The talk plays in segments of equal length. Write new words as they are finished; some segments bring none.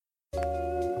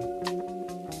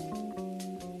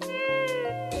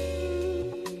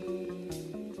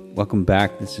Welcome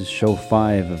back. This is show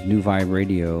 5 of New Vibe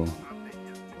Radio.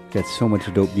 Got so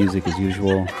much dope music as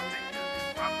usual.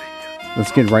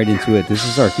 Let's get right into it. This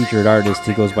is our featured artist.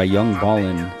 He goes by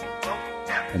YungBallen.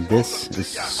 And this is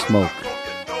Smoke.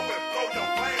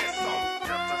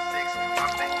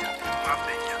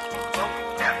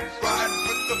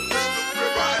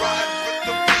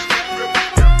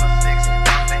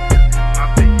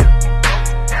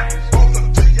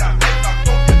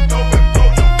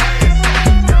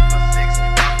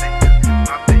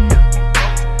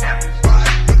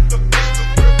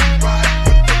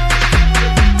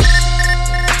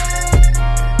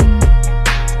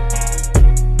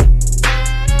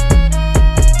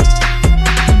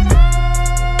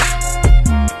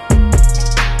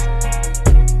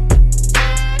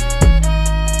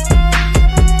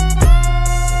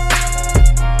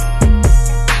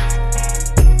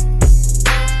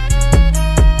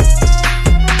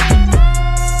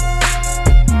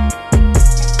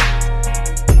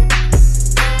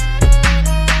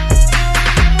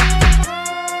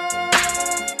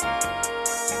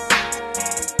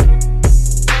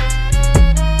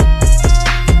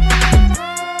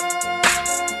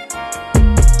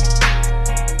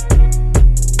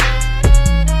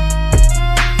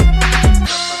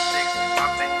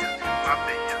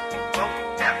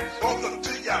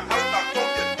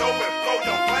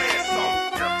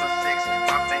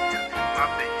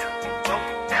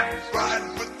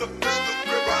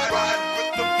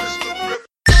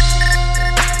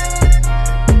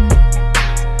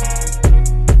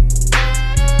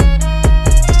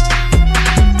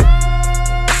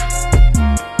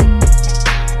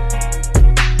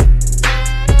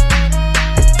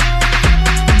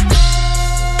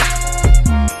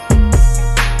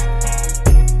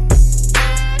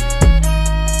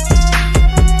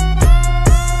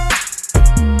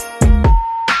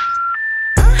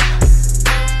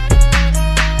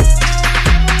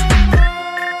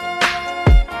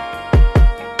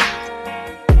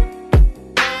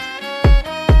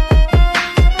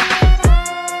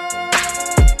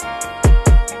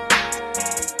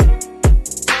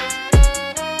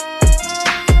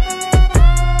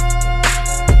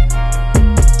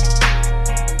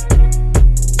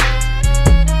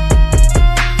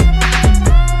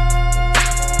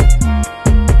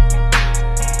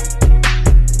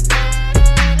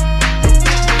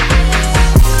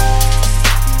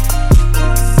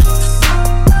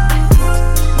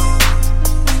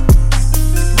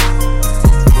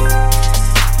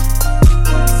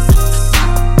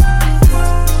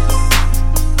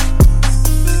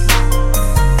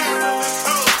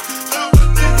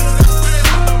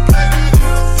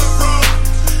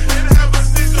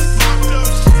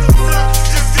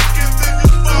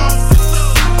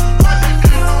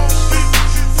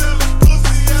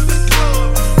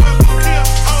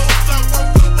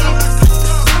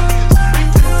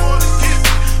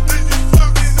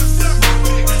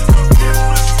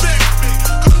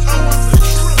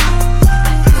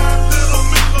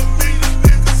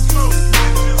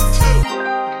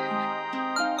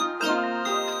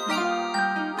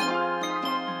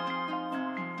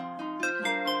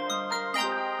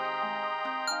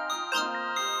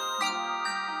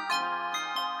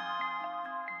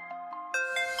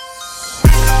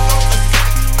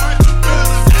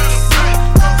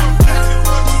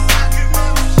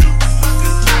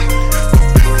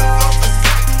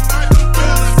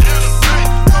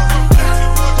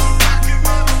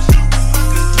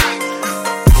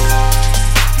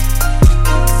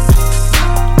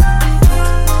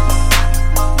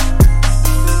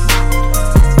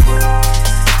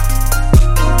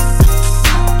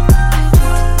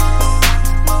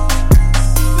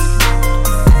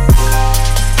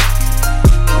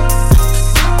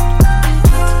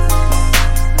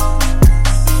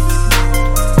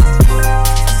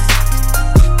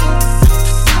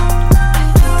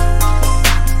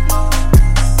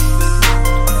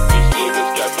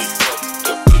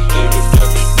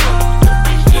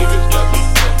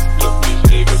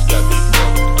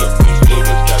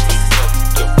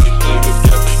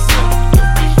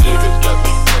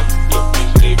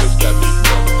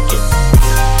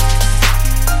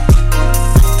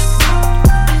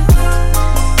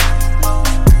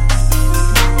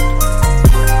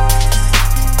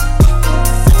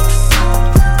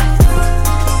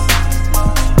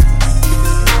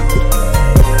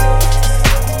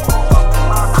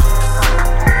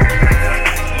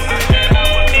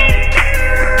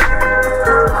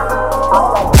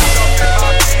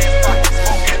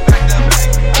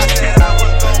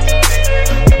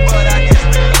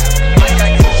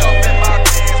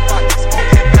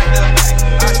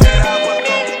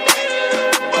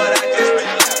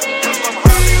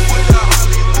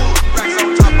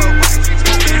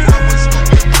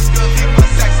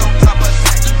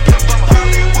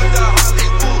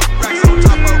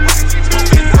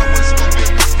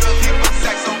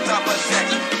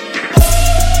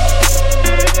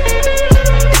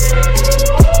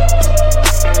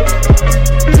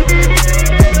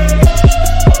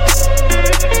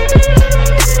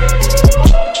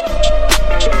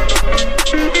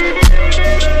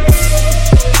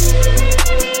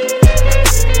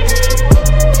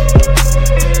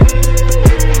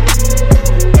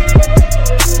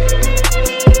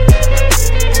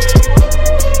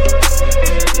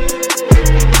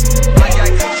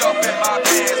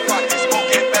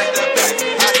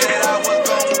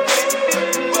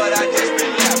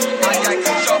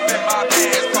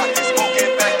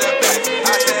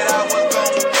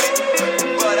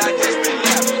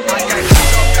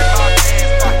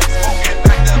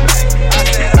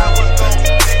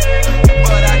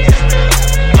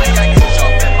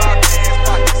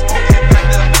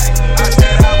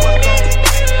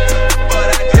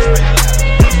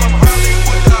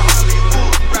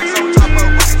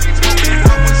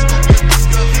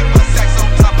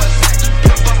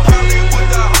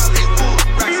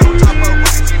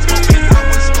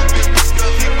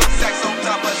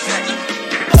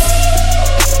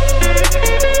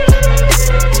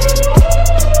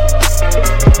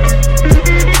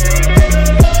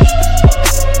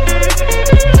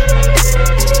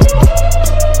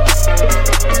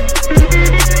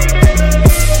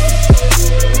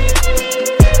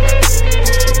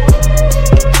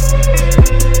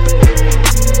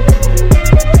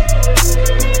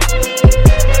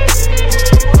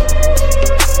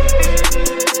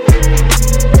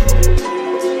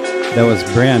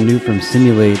 brand new from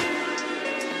Simulate.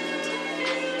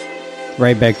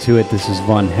 Right back to it. This is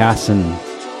Von Hassen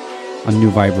on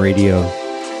New Vibe Radio.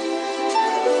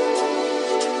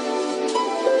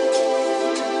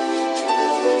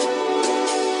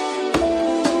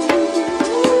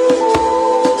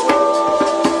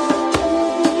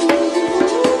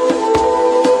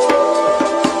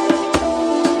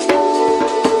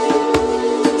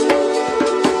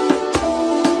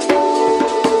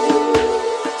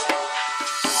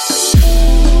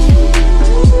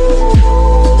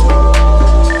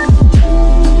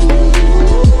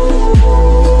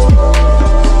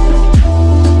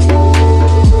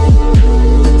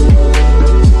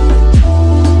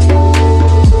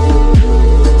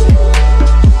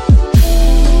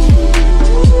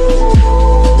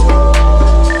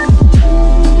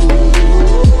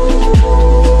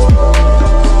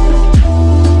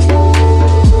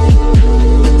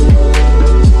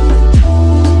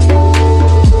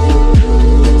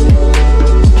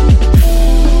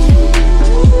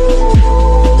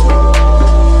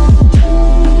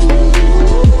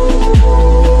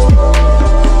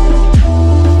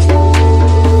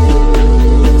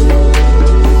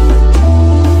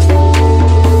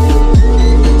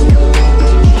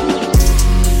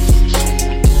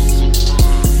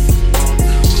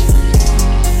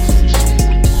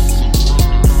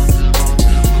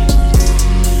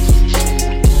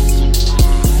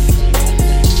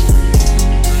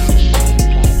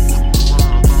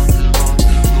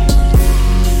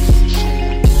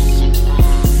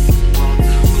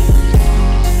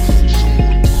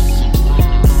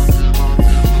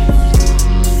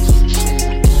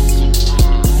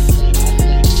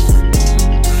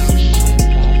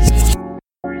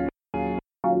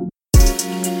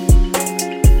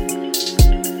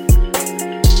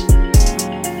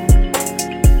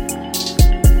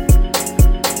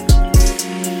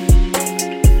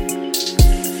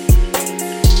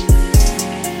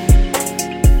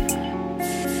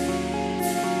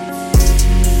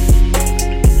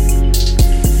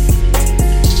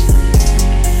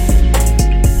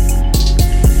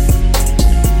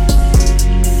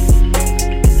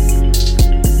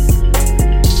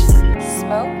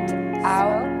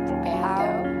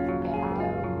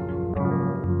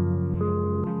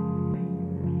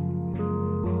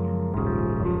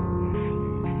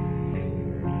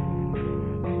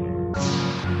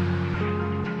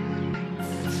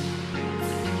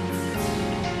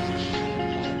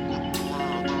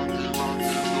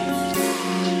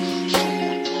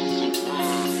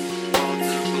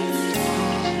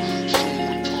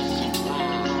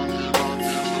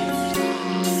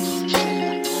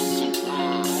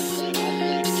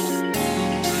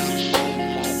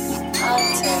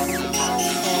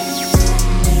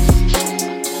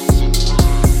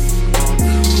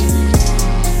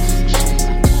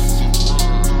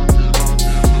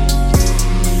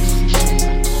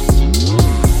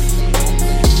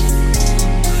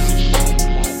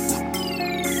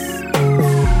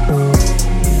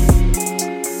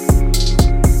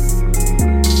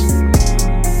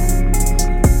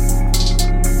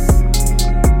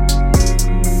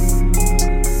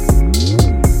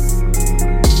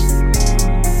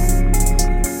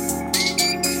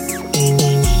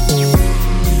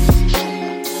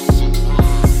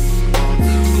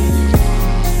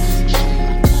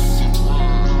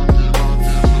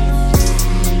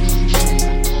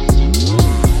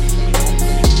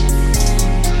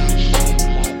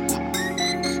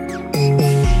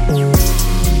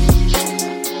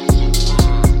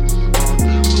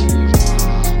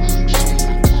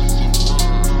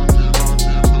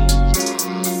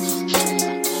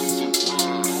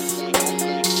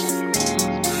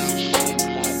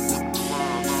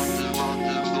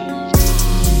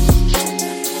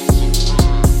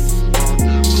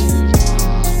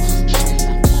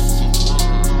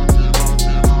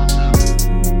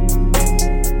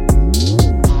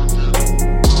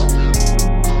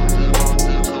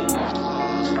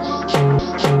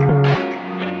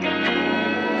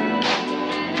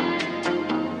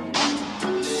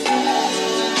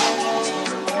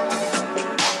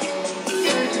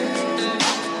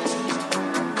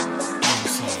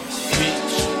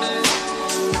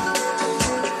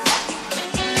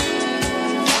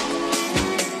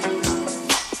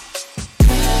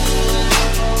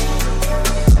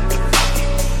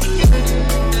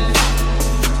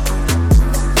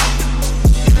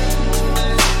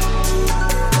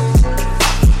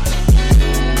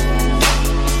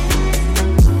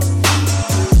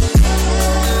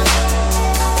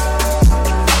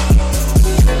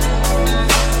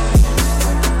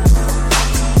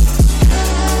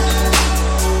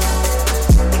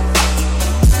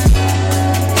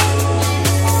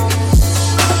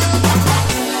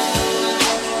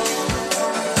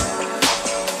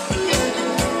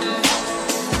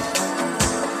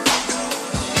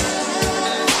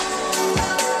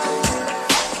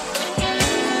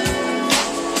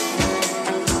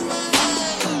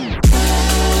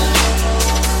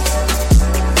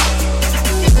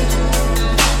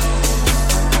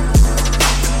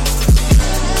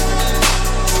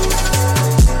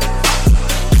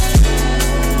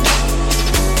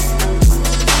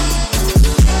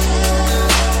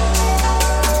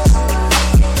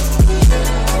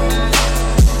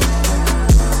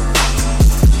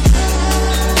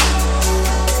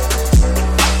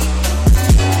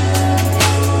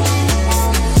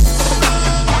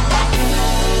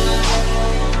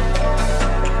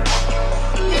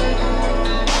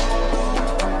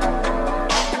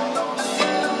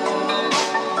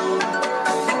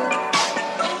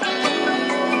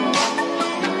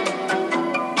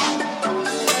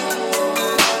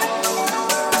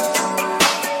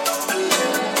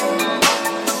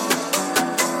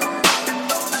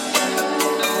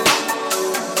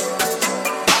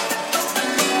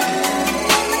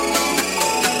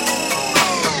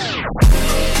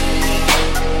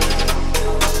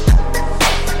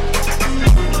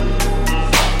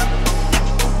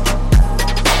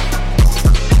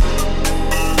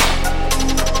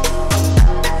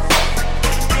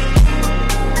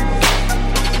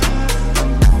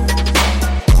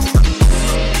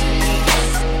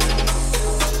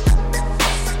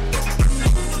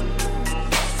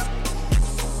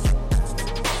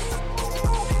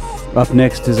 Up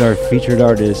next is our featured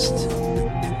artist.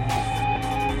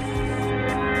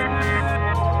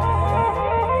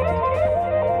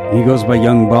 He goes by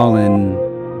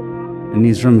YungBallen, and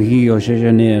he's from Rio de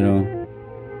Janeiro,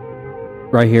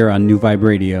 right here on New Vibe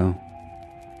Radio.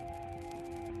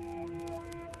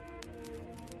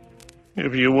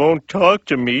 If you won't talk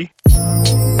to me,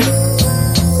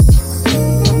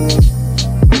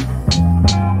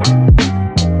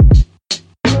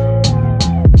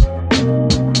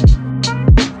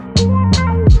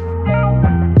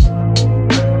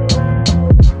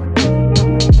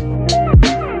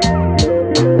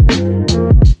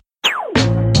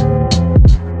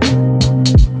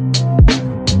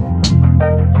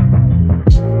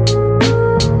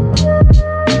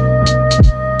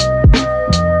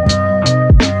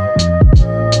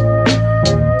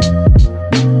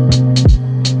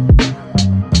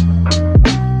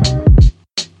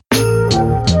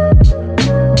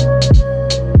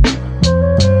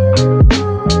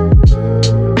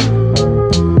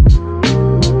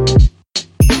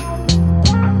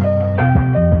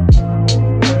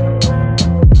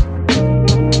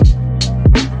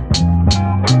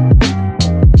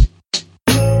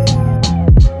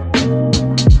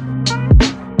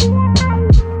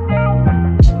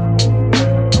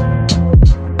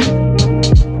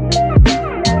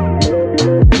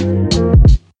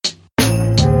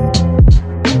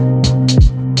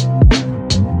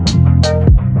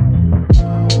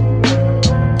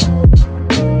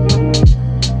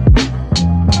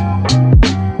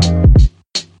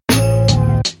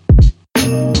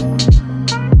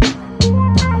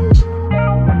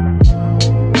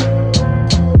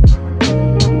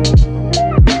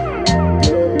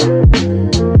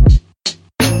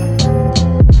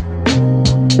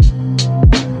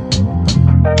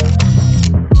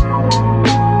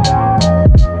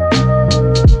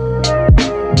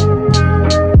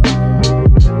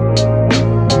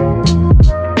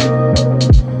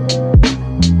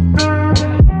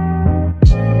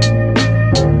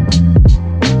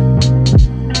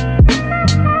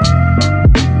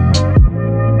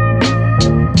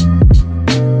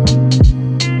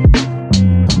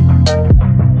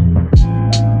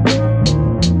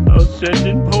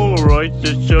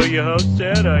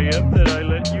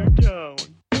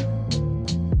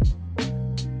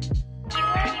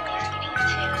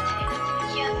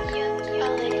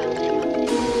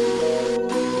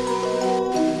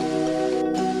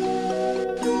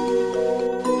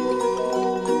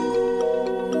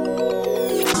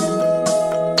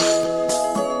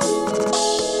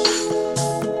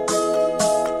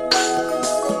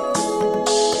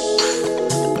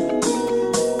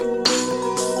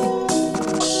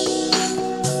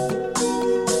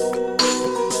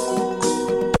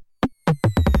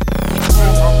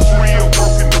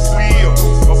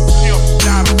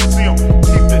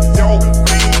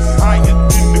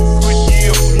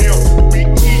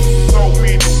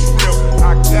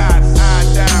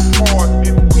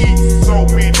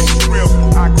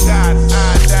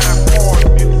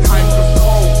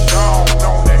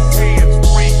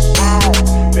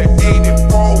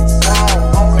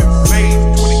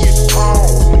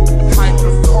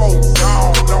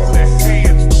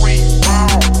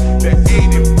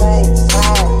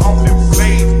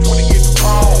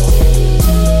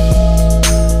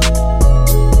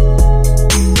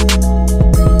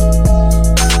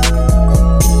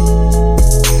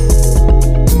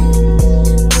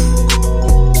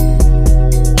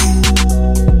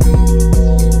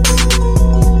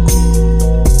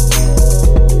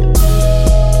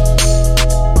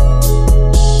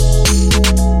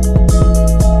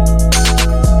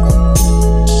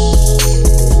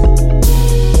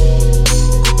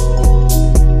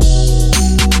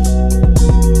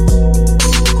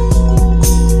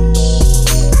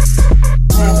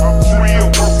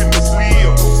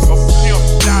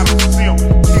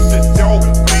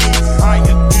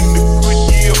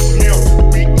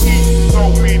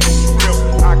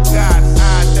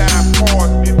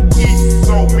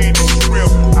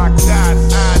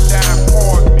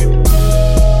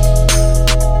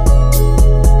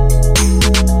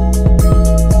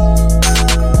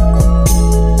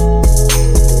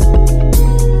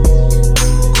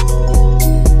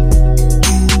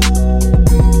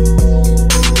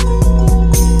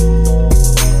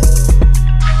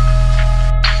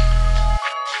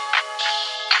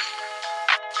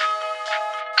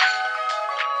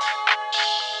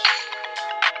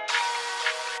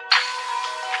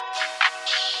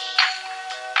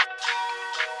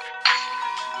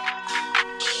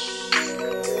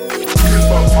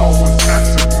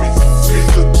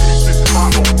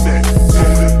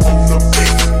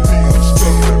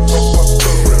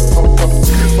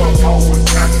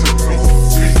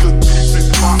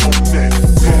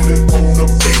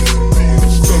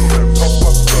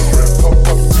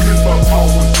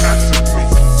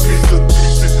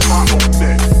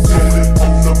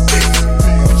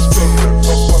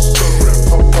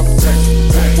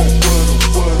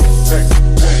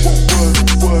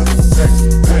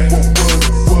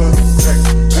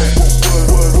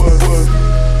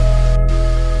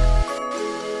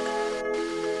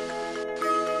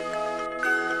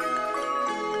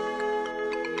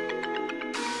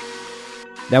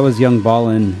 That was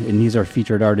YungBallen, and he's our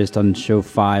featured artist on show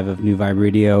 5 of New Vibe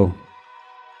Radio.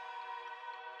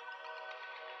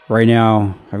 Right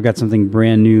now, I've got something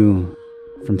brand new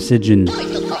from Sijin.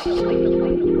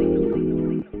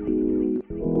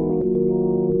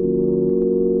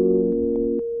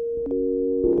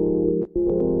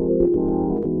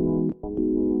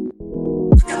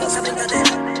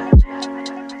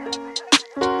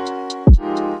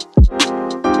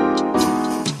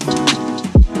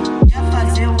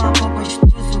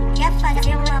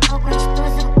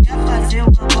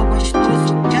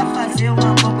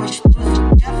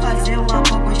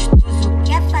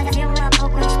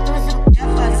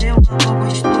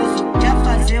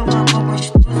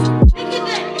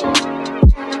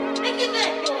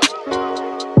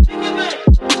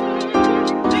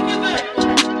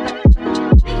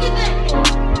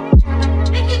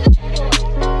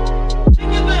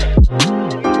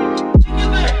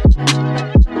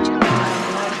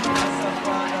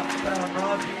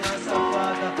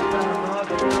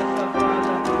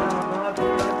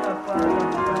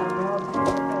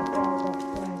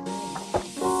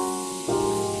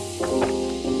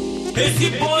 Esse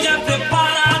bonde é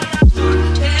preparado.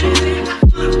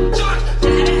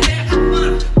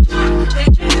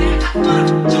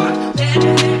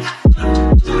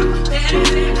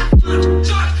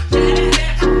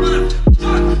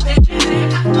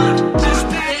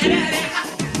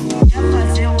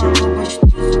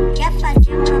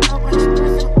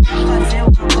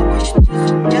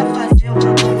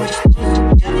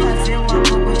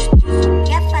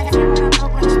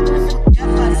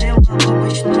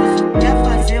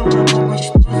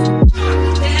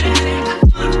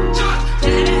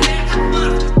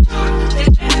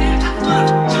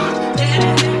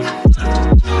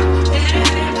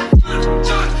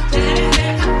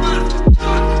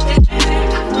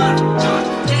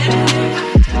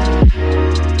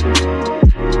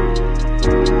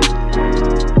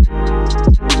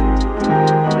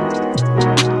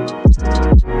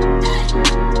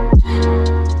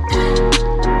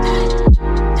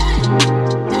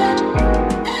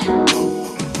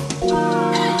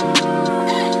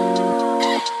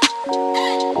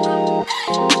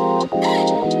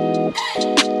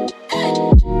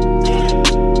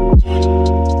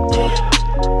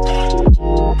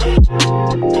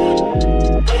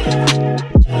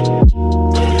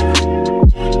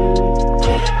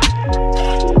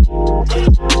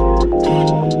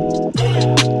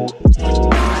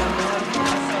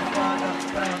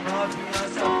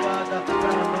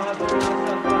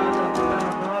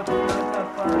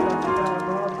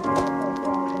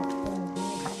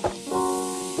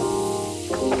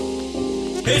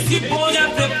 Esse bonde é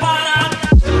preparado.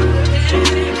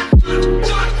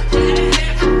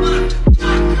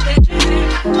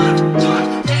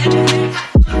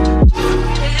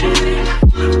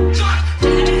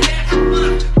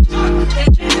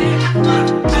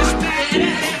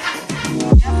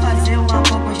 Quer fazer um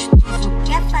amor gostoso?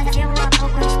 Quer fazer um amor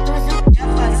gostoso? Quer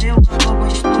fazer um amor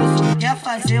gostoso? Quer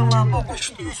fazer um amor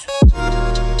gostoso?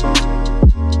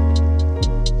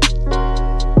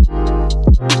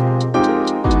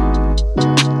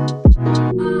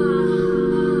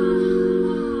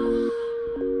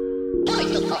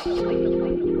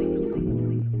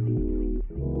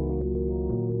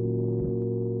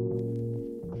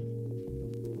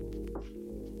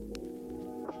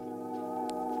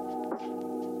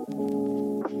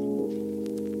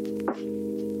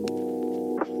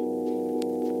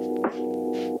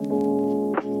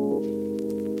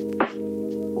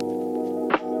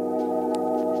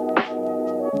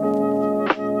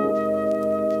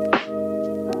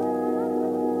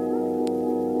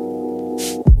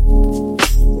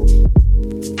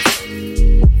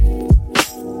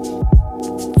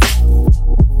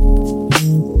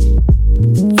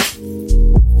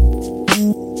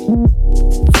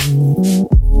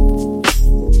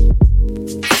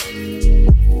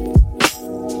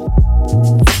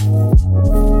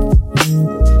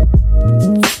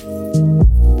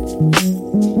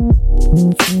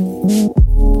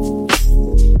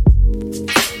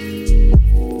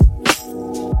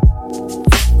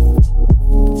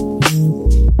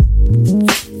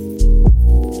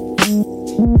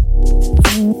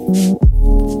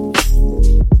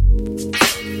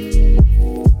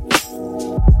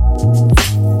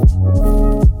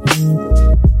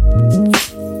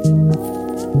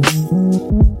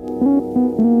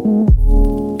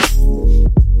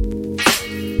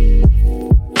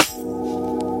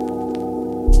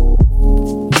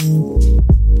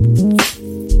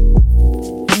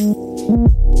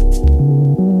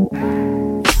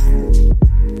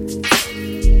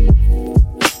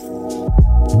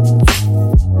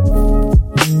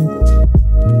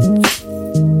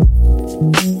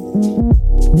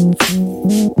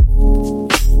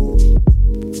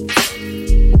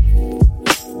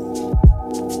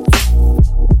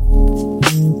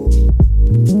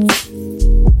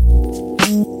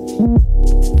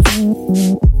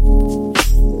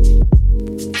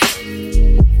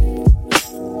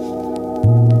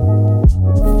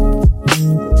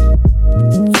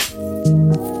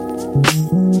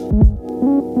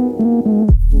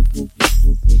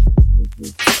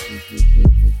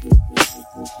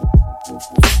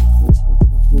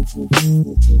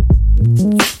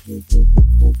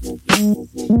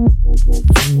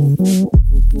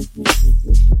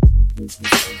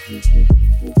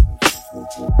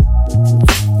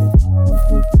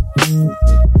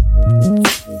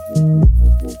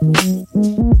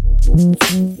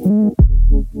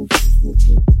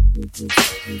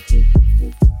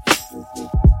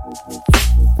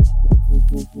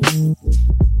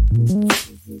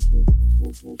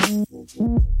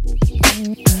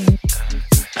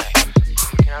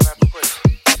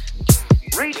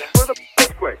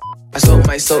 I sold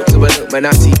my soul to a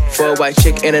Illuminati for a white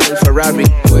chick and a new Ferrari.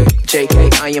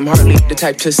 JK, I am hardly the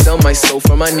type to sell my soul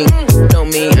for money. Know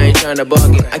me, I ain't tryna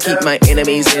bargain. I keep my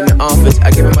enemies in the office.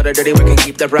 I give them all the dirty work and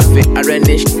keep the profit. I run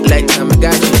this like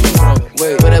Tamagotchi.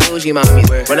 With a bougie mommy,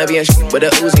 wanna be a with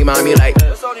a Uzi mommy like.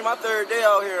 It's only my third day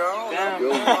out here.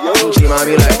 Bougie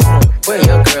mommy like. Well,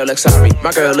 your girl look sorry.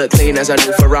 My girl look clean as a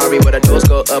new Ferrari, but the doors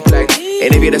go up like.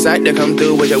 And if you decide to come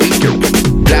through with your week,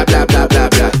 blah blah blah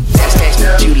blah blah. That's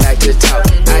that you like to talk.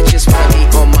 I just wanna be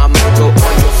on my mind, go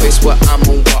on your face where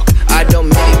I'ma walk. I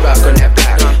don't really rock on that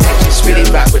block. I just really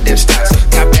rock with them stocks.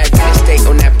 Cop that real estate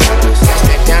on that block. Pass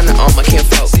that down to all my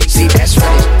kinfolk. See, that's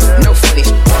funny, no funny.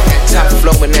 That top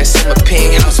flowing, that summer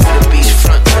penthouse with a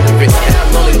beachfront under it. And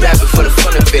I'm only rapping for the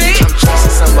fun of it. I'm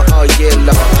chasing summer all year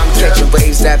long. I'm catching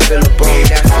waves that feel a bone.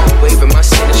 That wave in my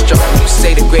center strong. You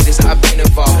say the greatest, I've been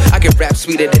involved. I can rap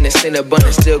sweeter than the Cinnabon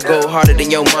and still go harder than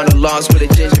your monologues with a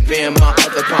ginger beer in my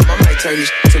other palm. I might turn you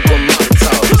to a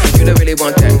Molotov. You don't really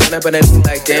want that. Run up on it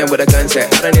like damn with a gun's at.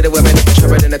 I don't need a weapon,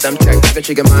 sharper than a thumbtack. I can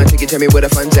trigger mine, take it to me where the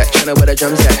fun's at. Tryna where the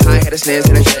drums at. I had a snares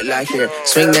and a jet like here.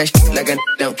 Swing that shit like I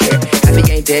don't care. I think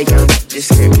ain't dead, young,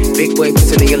 just scared. Big boy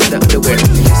pissing in your leather underwear.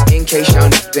 Just in case y'all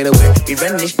been aware. We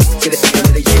run this to the end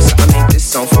of the year, so I made this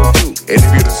song for you. And if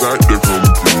you decide to come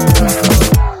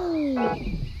through.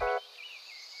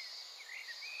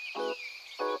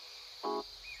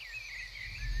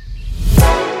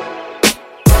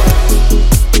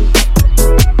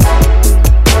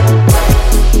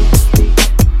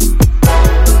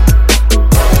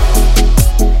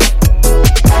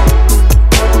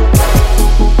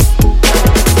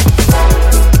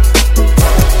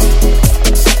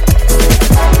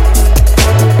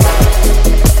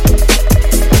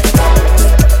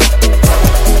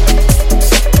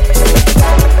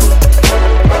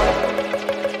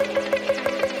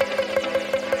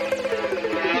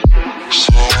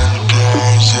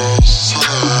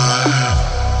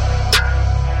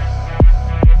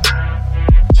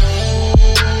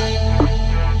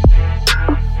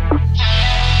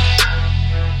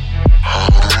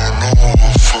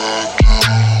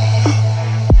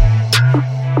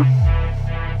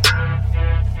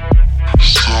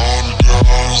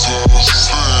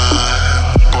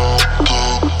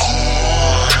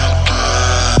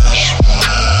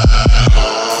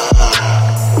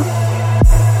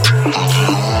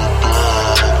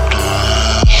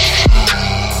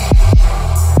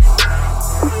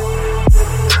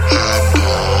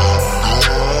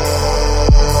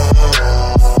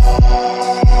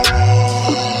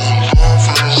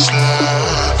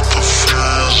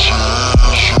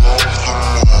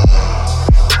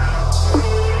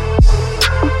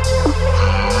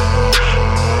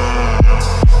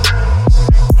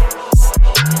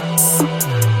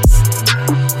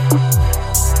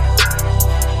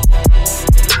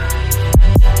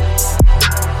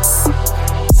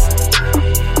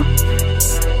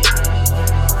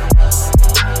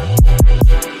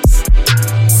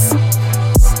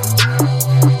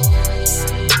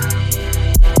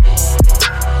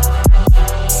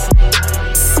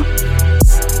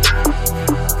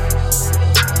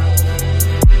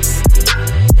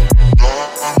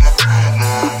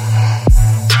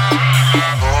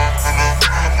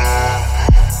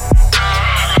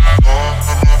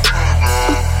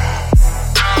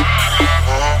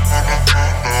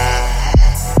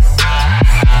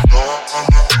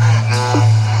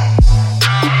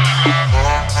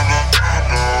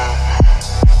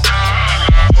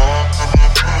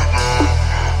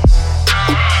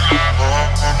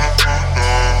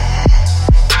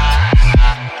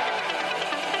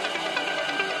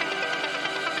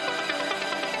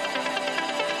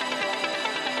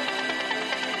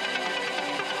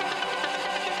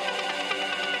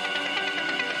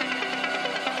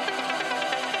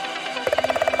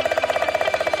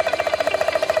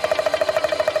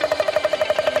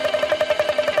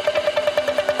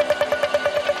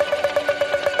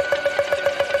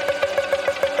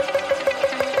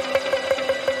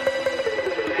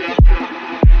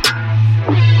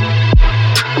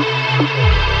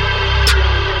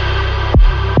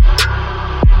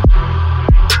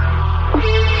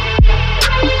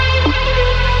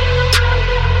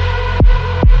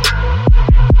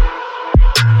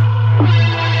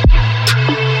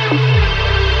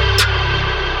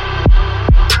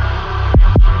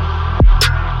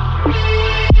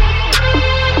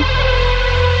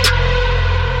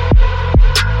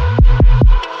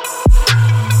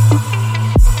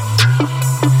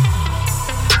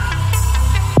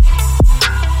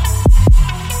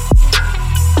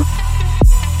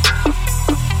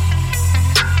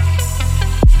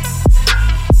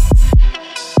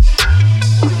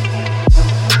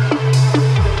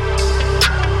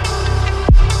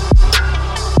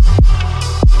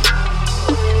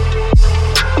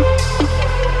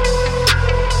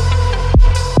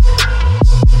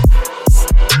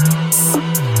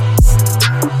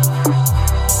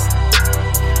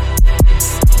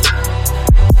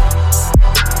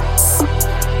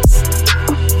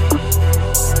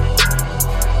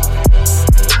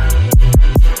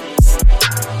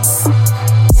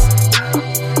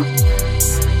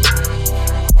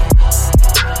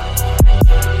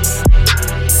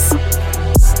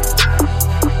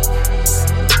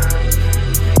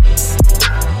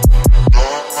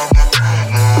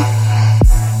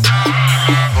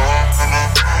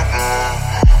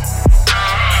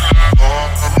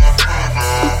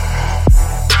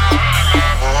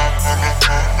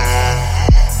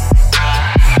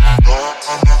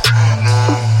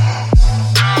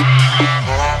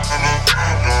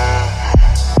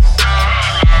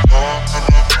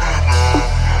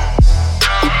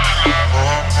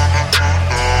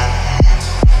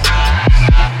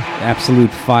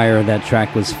 Absolute fire. That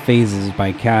track was Phases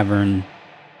by Cavern.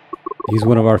 He's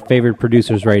one of our favorite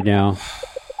producers right now.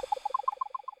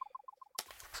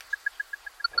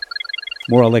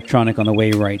 More electronic on the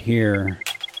way right here.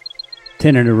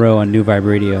 10 in a row on New Vibe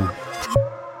Radio.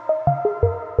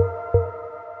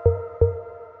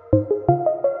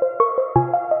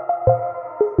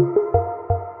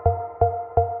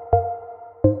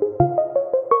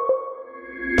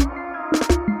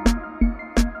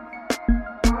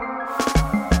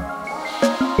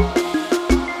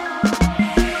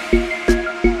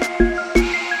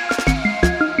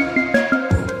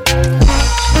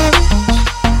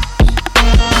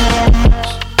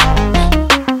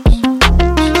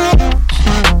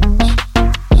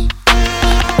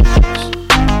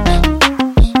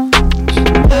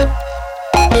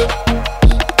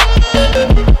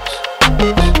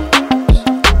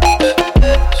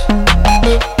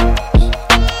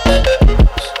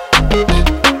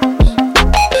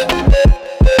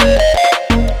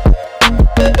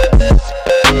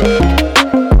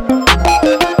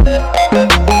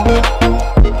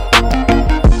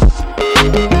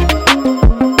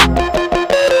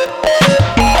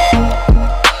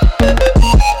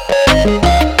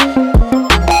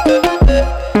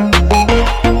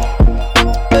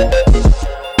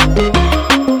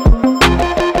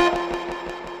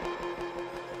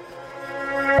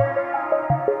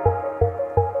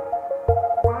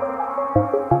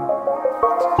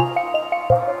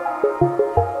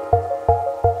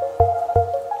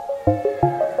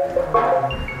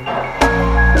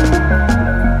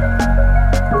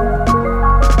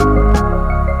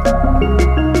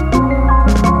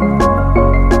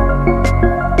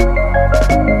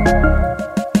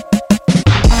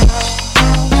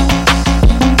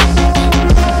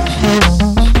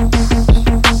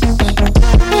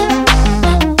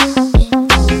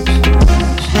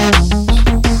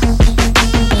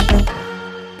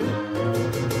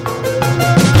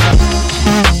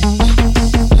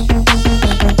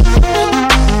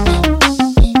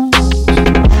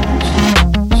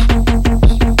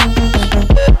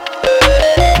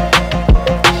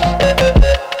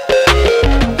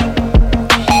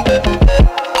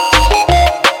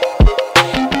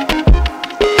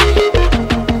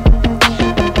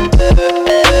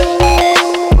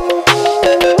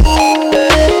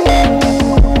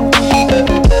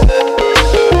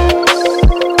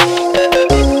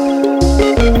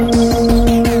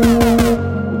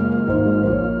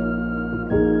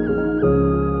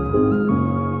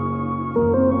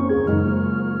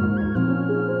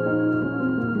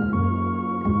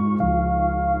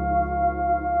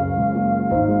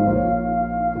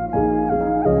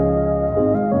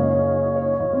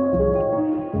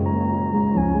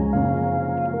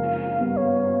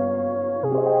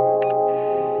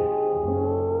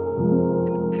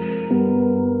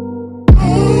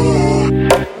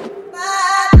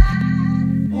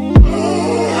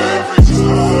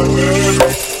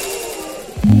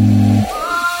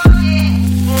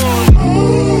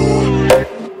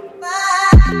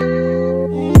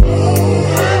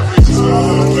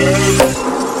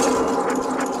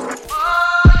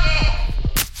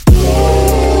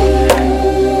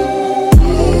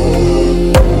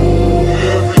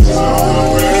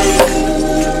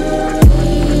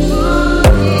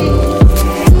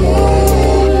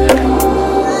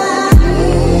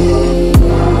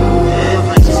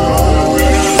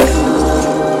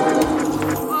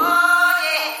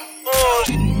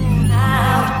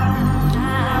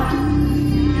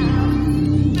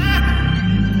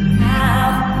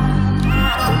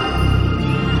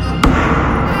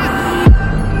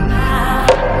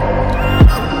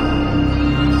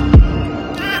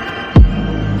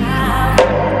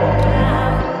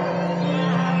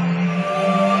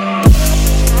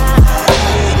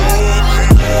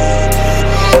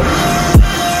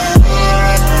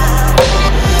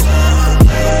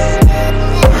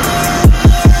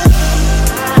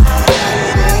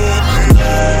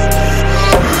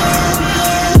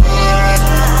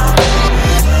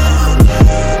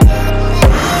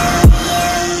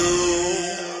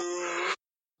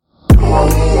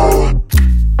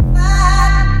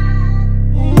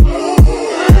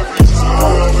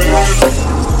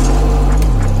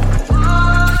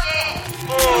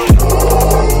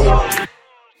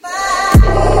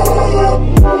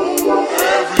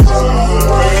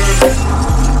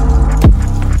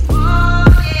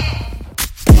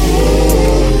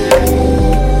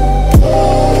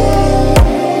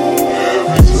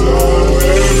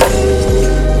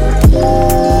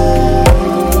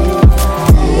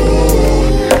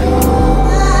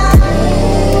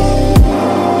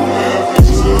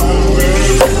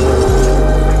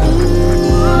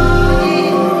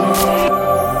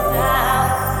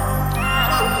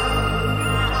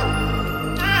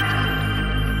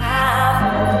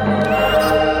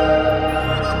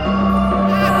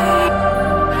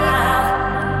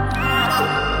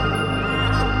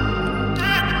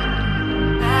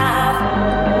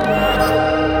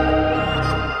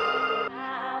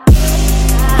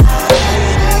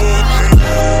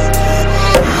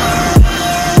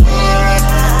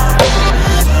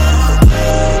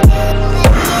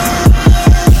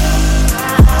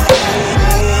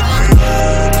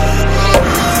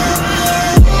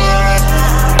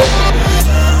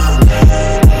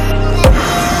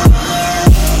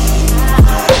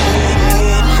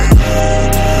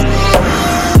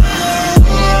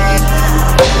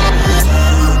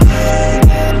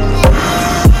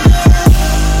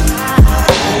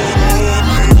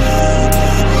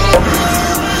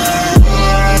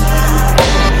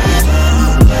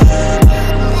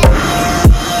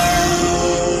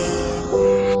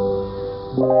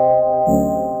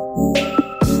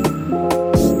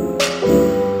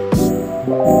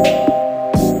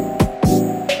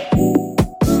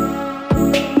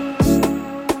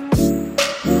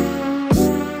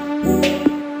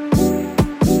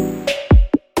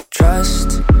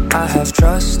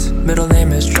 Middle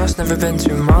name is Trust, never been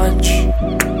too much.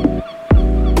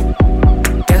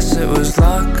 Guess it was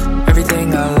luck.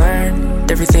 Everything I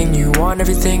learned, everything you want,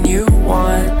 everything you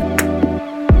want.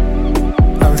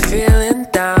 I'm feeling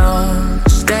down,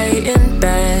 stay in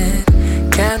bed.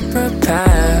 Can't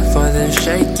prepare for the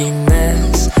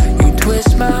shakiness. You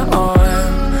twist my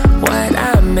arm, what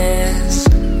I miss.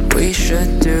 We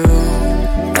should do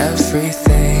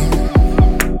everything.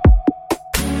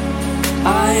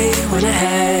 I went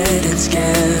ahead and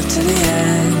skipped to the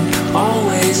end.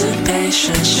 Always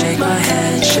impatient, shake my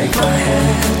head, shake my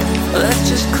head. Let's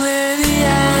just clear the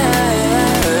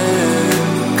air.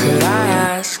 Could I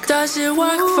ask, does it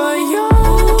work for you?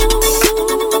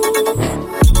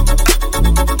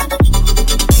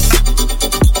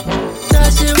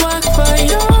 Does it work for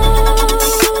you?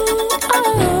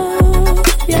 Oh,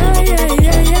 yeah, yeah,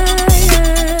 yeah, yeah,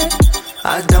 yeah.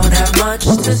 I don't have much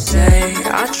to say.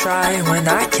 I try when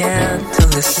I can to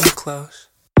listen close.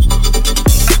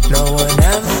 No one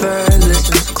ever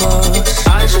listens close.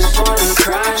 I just wanna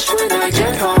crash when I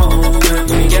get home. When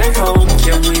we get home,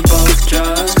 can we both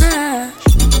just crash?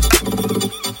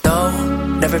 No,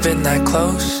 never been that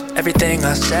close. Everything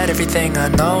I said, everything I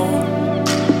know.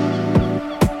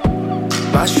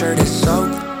 My shirt is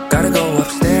soaked, gotta go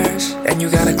upstairs. And you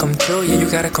gotta come too, yeah, you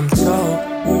gotta come too.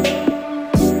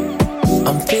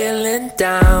 I'm feeling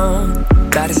down,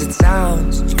 bad as it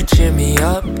sounds. You can cheer me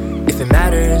up if it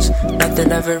matters.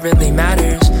 Nothing ever really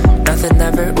matters. Nothing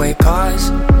ever, wait,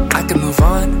 pause. I could move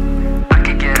on. I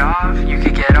could get off, you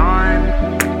could get on.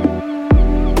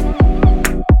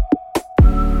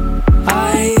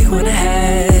 I went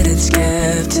ahead and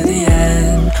skipped to the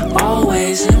end.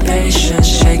 Always impatient,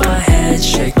 shake my head,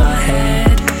 shake my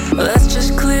head. Let's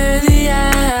just clear the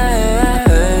air.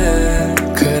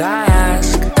 Could I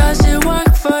ask, does it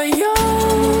work for you?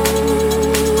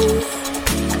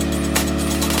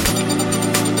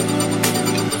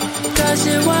 Does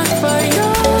it work for you?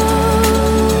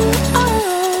 Oh,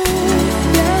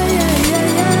 yeah, yeah, yeah,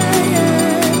 yeah,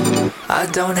 yeah. I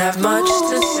don't have much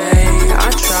to say.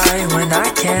 I try when I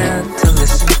can to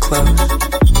listen close.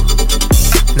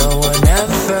 No one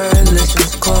ever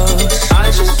listens close.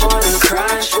 I just wanna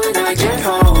crash when I get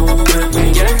home. When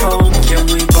we get home, can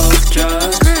we both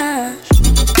just crash?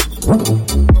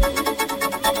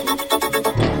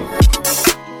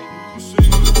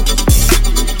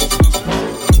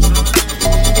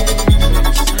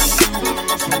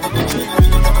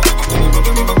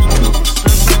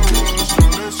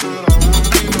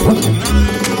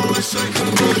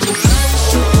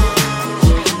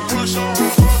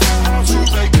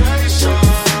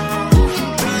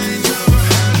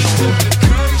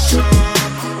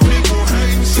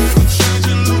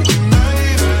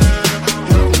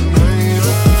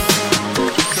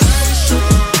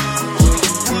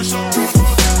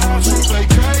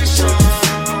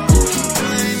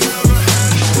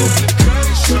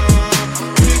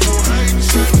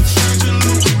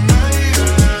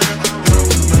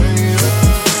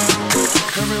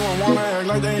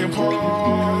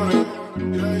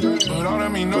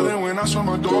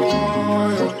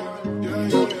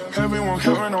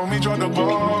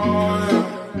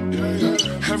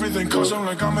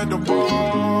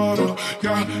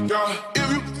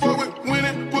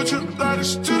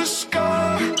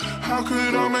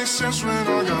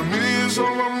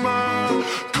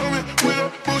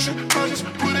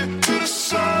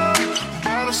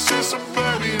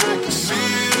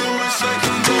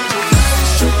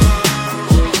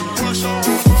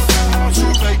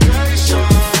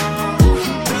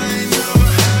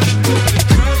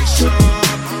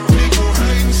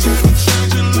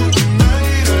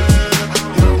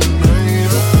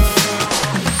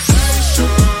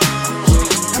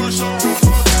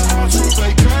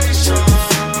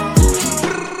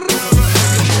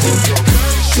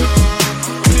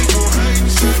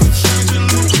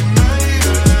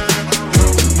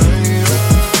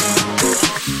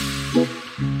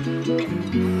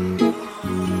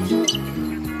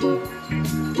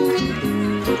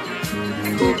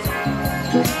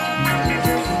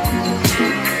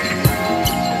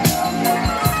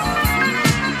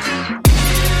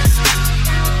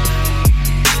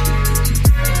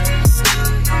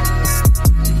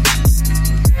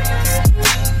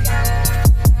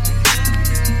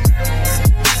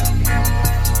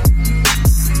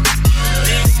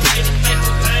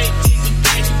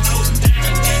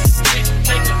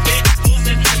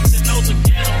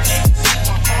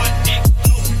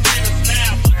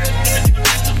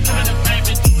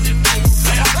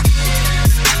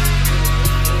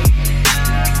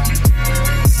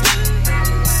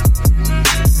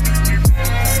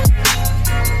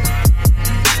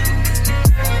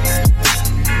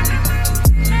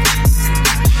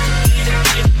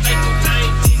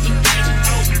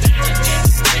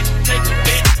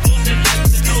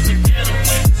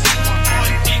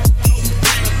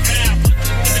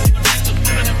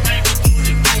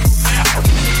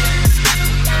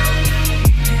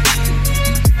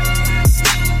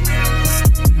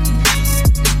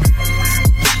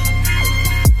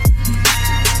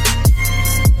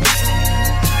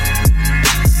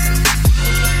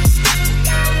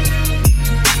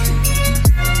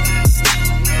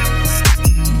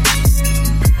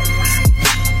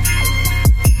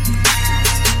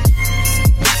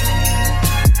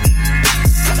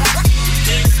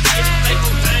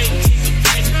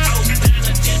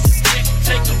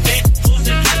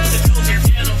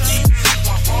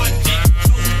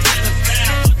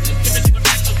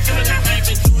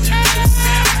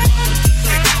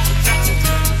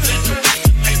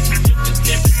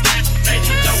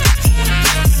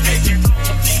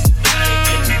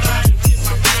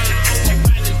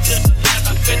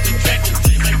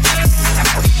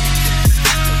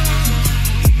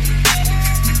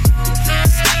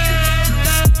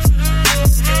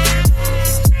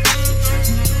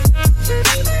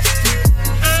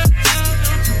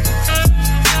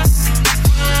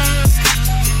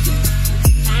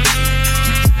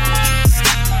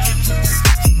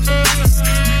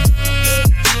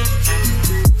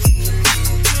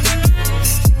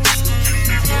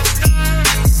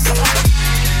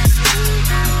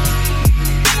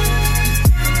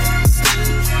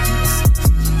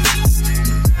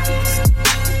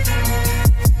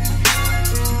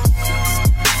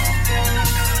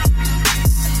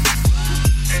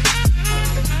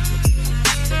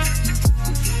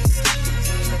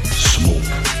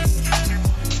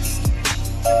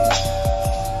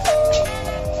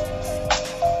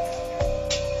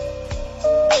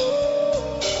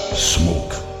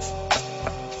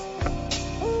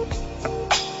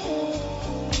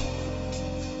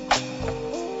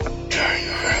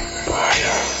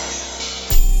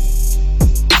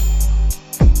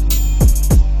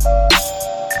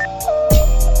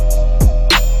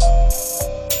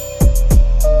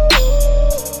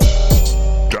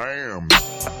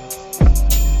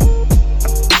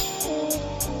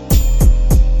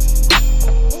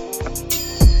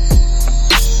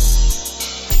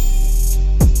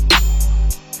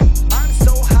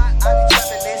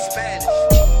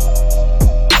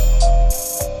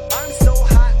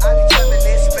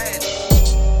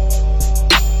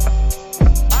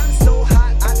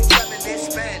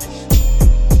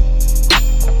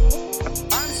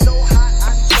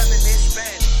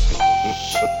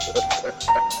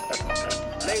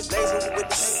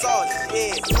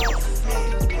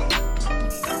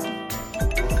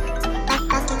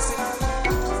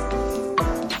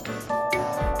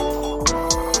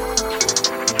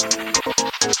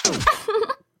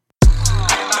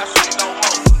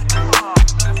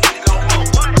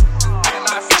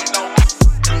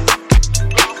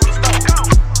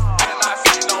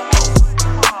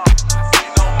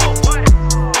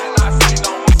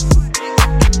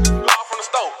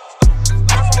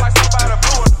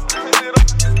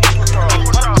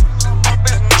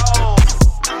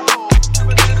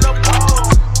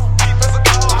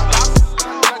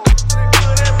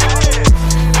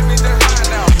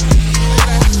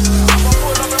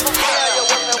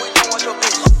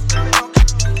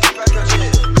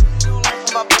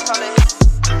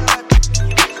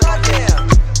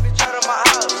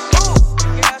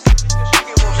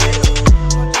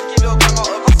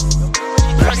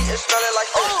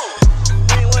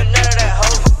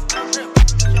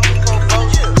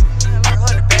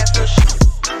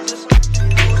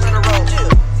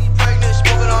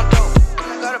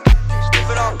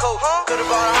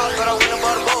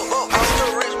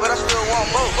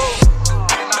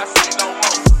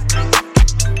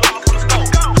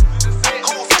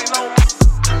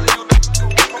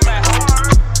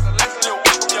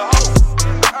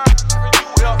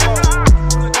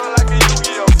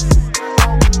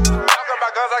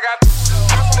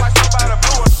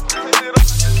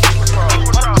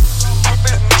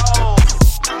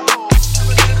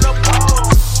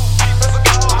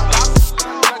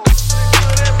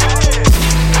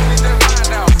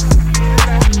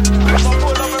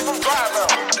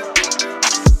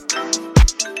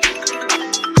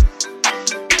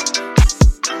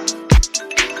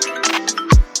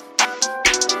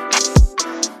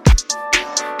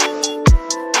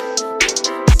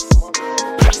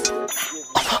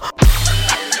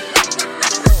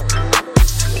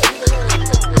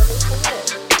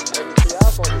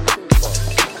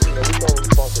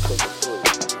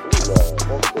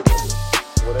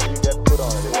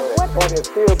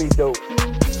 still be dope.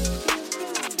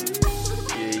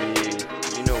 Yeah,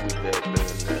 you know we back, man.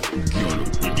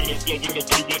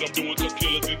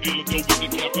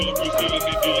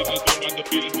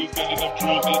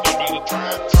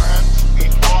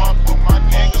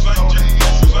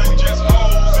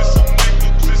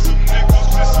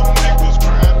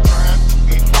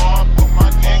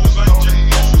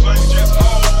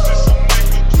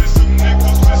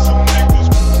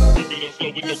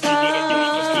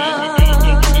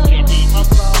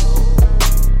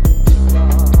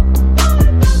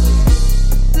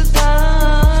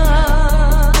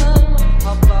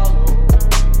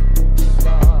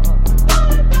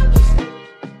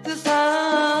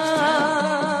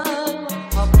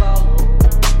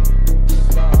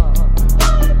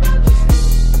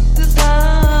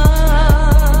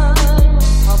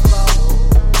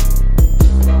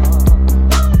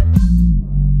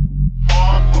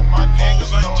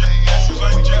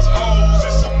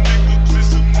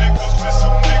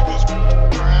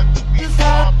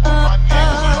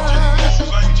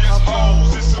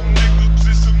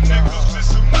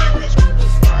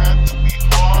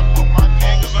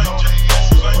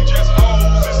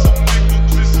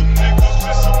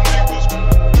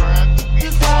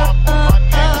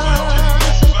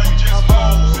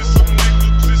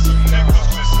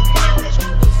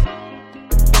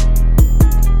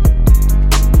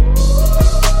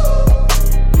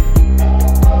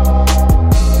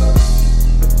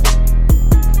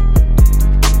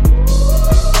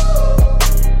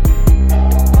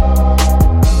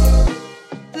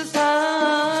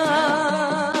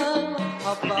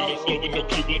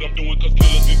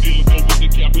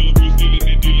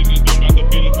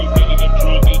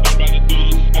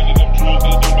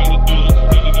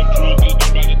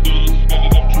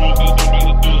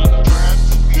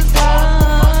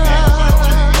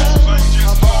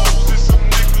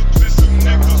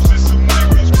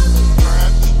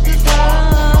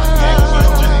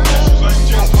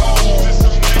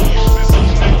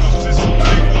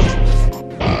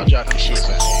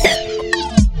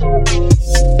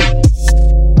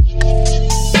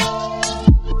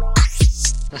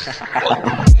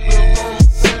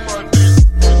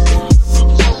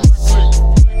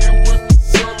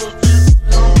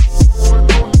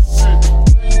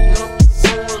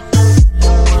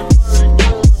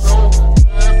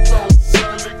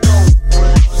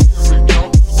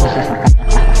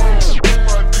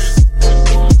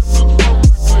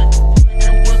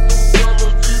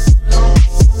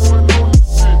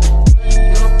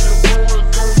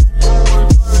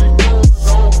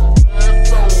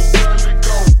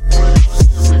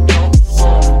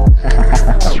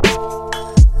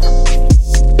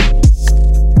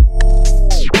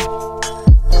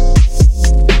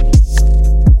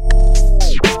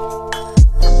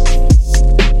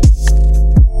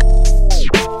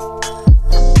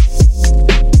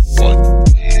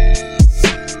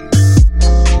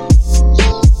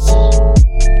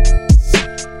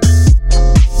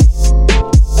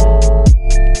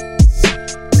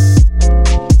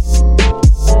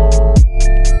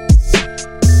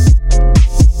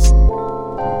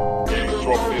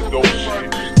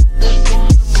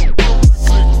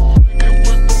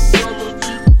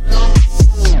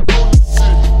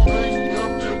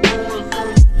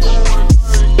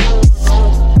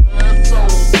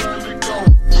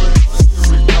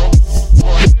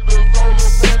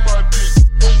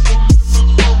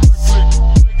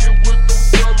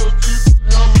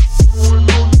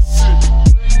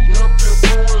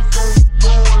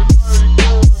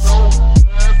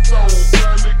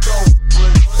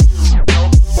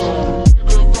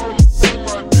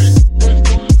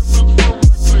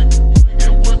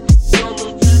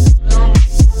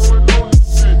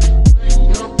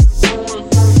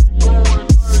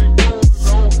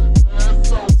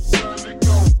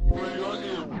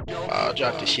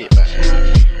 drop the shit, man.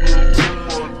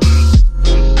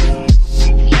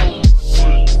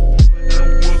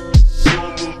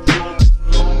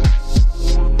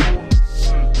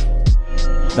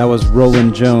 That was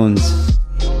Roland Jones.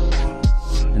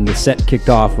 And the set kicked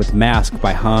off with Mask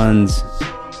by Hans.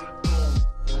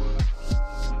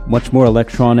 Much more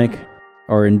electronic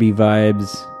R&B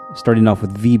vibes. Starting off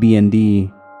with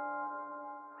VBND.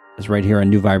 It's right here on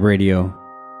New Vibe Radio.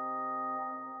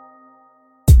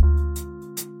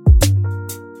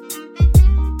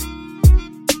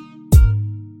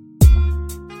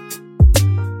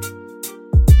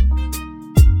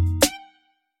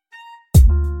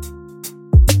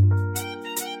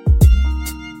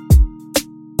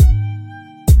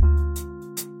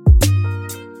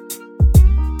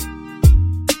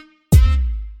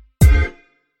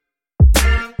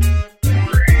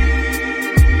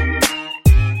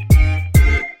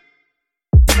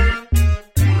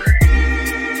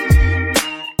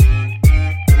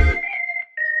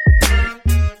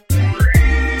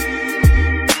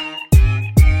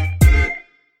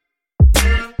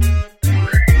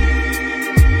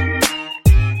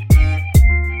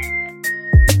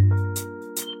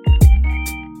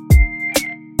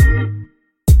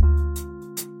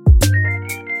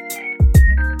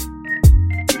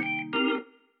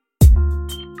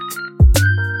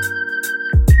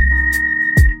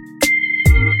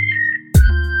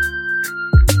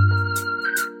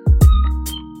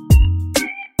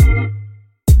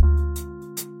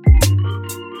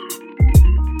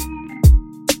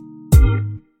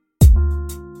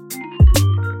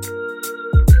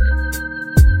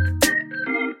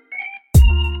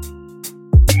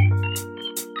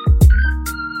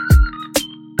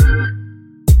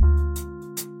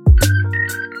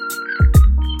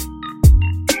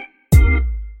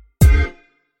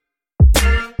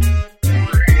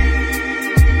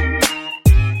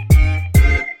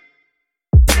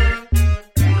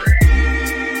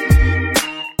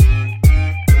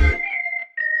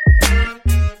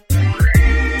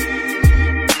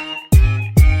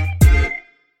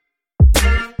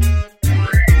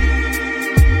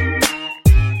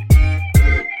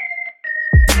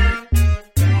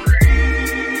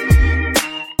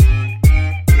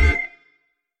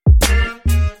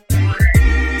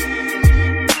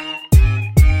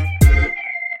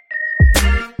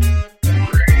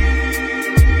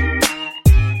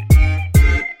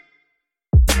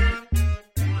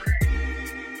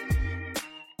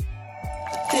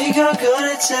 Think I'm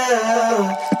gonna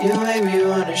tell you, make me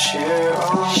wanna share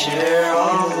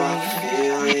all my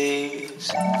feelings.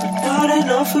 Not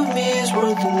enough of me is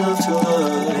worth enough to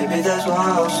love. Maybe that's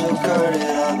why I'm so guarded.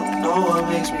 I don't know what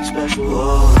makes me special.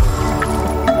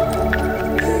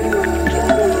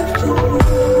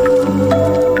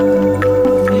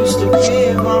 Used to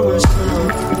be by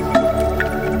myself.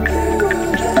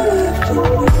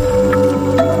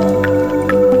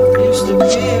 Used to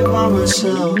be by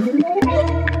myself.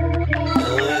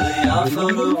 I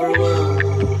felt overwhelmed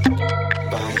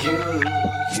by you.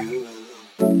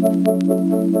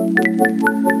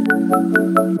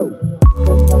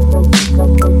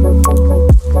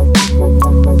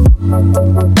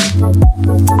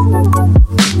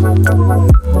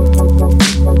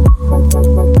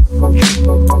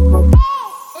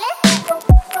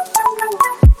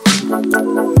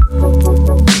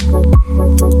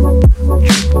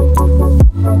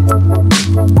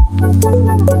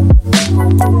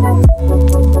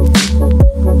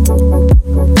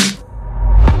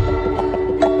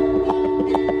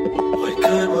 What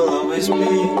good will always be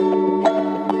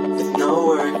with no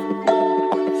work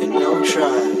and no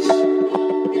tries.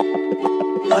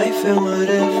 Life and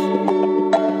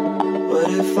what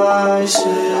if I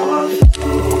said how I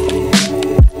feel?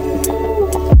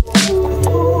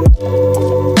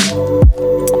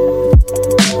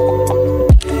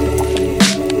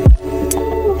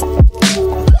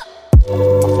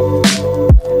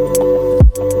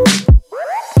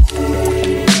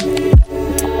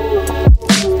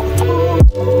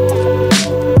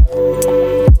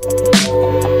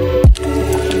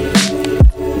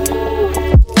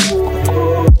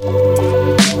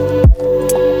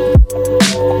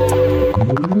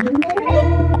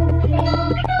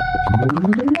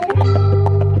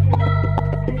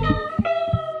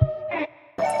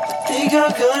 Think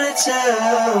I'm gonna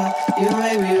tell you,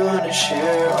 make me wanna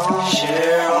share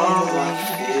all my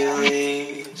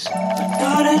feelings.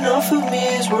 Not enough of me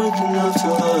is worth enough to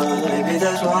love. Maybe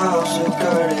that's why I'm so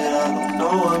guarded. I don't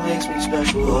know what makes me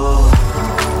special.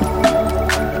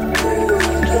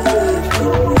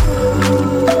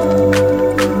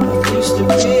 Used to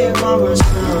be by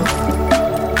myself.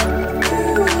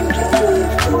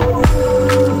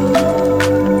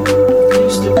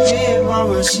 Used to be by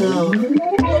myself.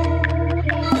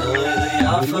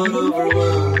 I felt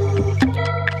overwhelmed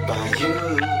by you.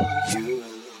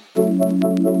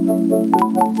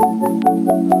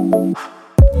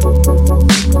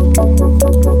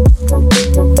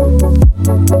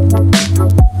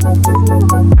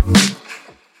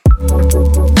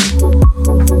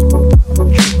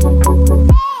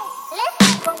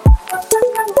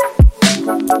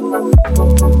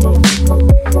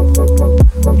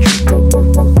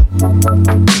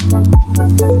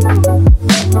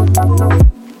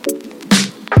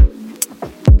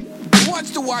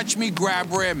 Wants to watch me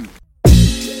grab rim.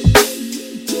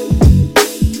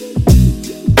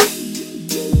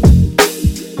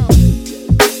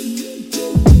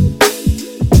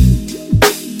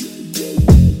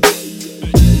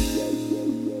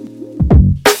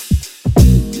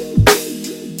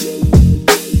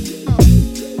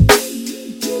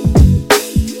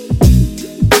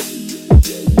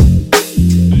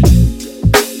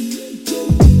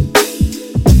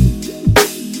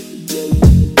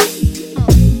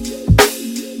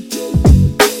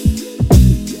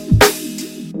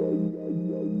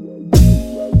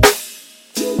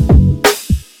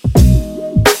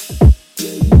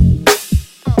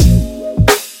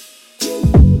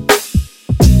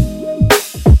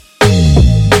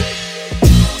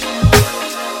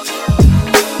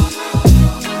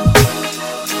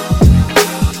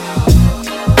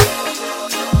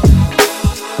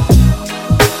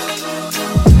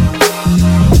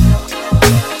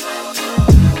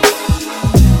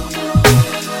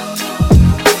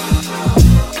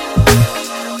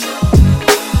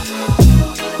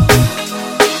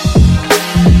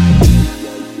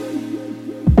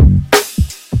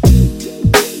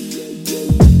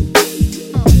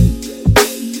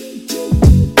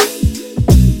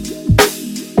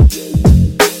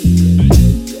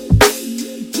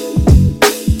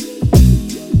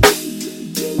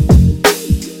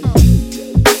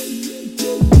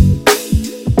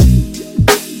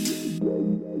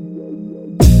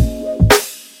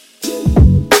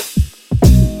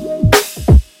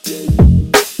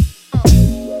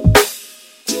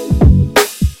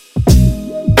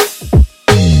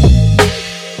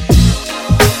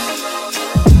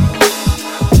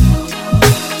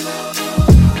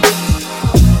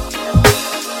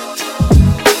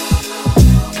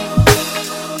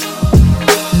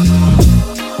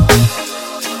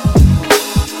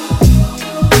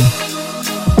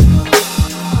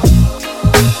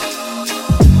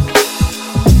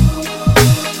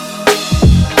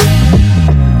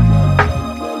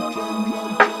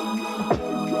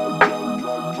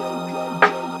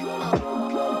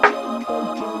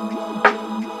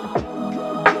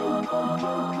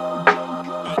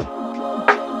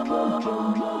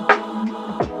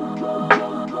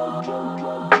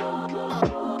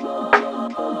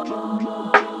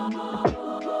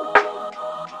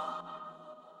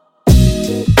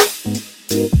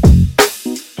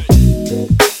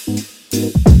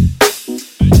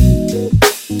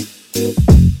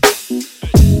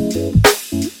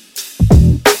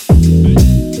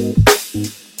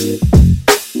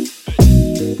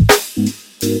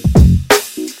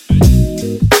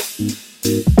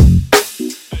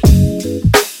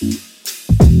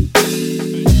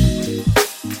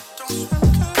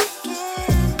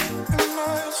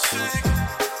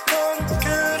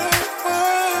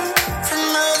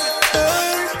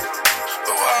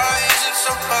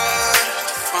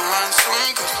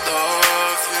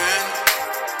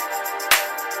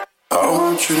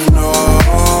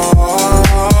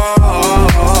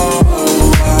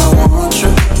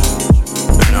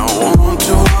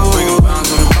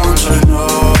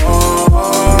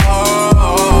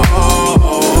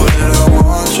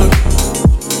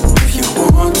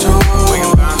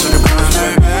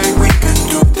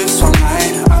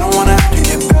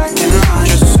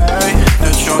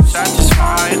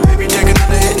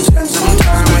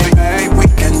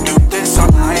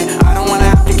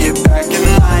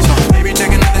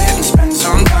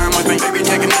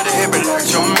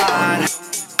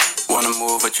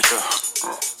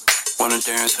 wanna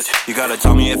dance with you. You gotta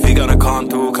tell me if he gonna come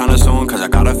through kinda soon, cause I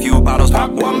got a few bottles,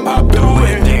 pop one, pop two.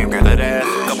 And damn, girl, that ass,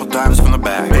 couple times from the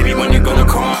back. Baby, when you gonna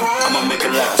come, I'ma make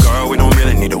it last. Girl, we don't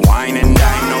really need to wine and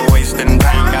dine, no wasting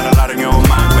time. Got a lot on your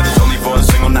mind, but it's only for a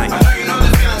single night. I know you know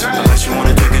the feelings, right? Unless you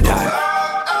wanna take a dive.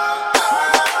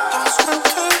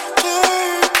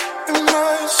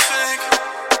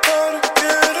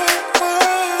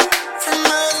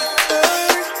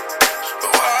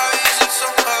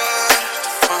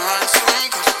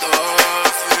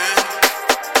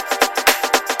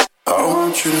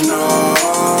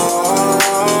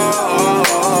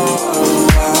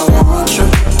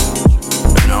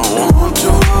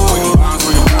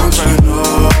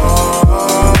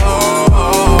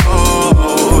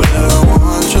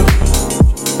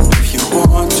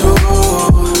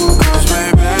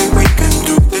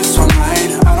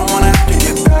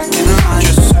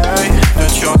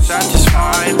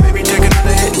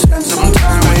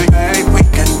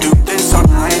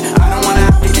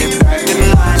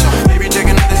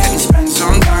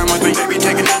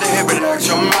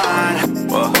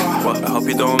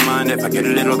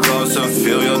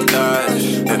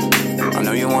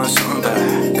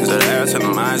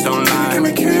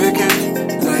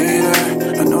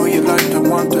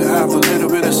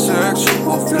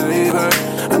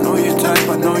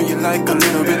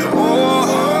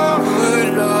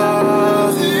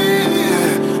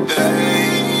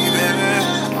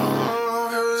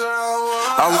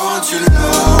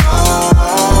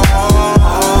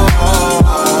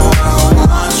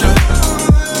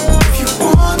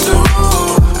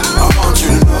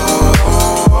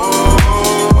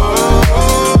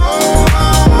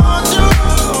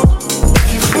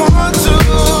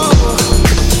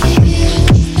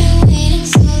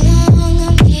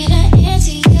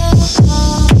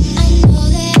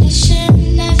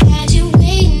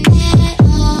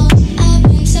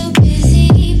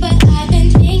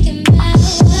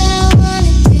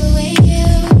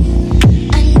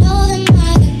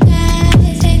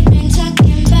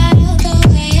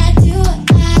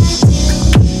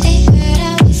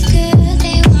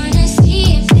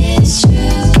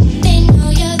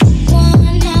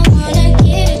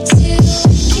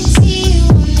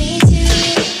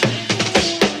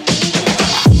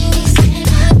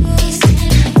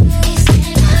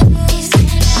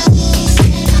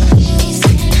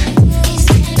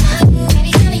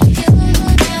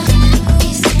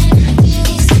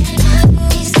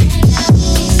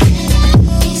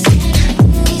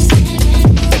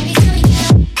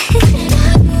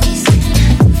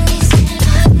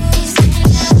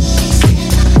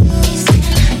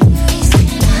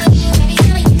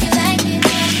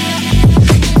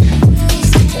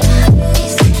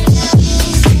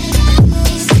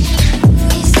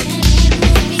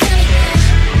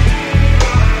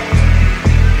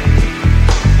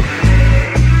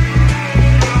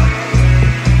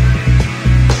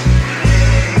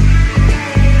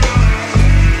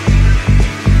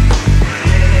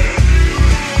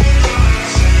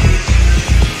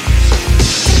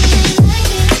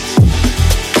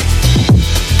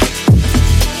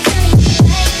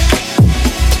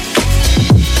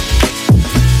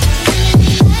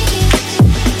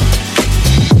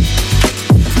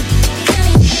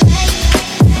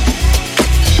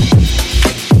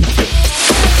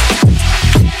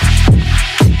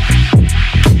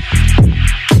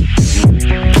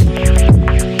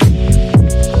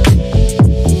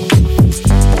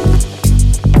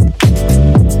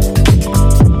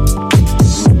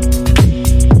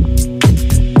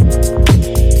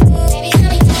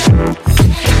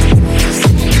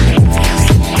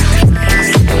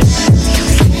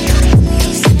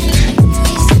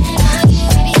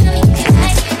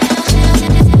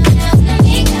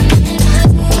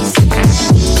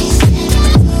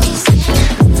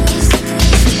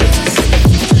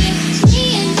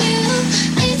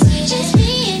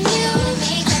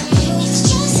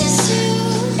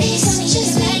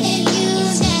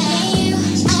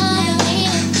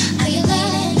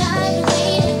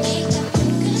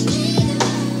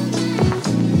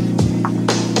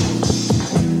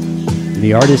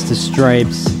 The artist is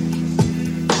Stripes.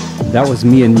 That was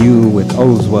Me and You with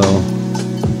Oswell.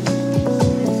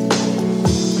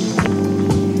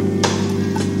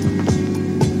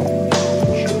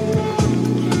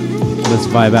 Let's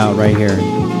vibe out right here.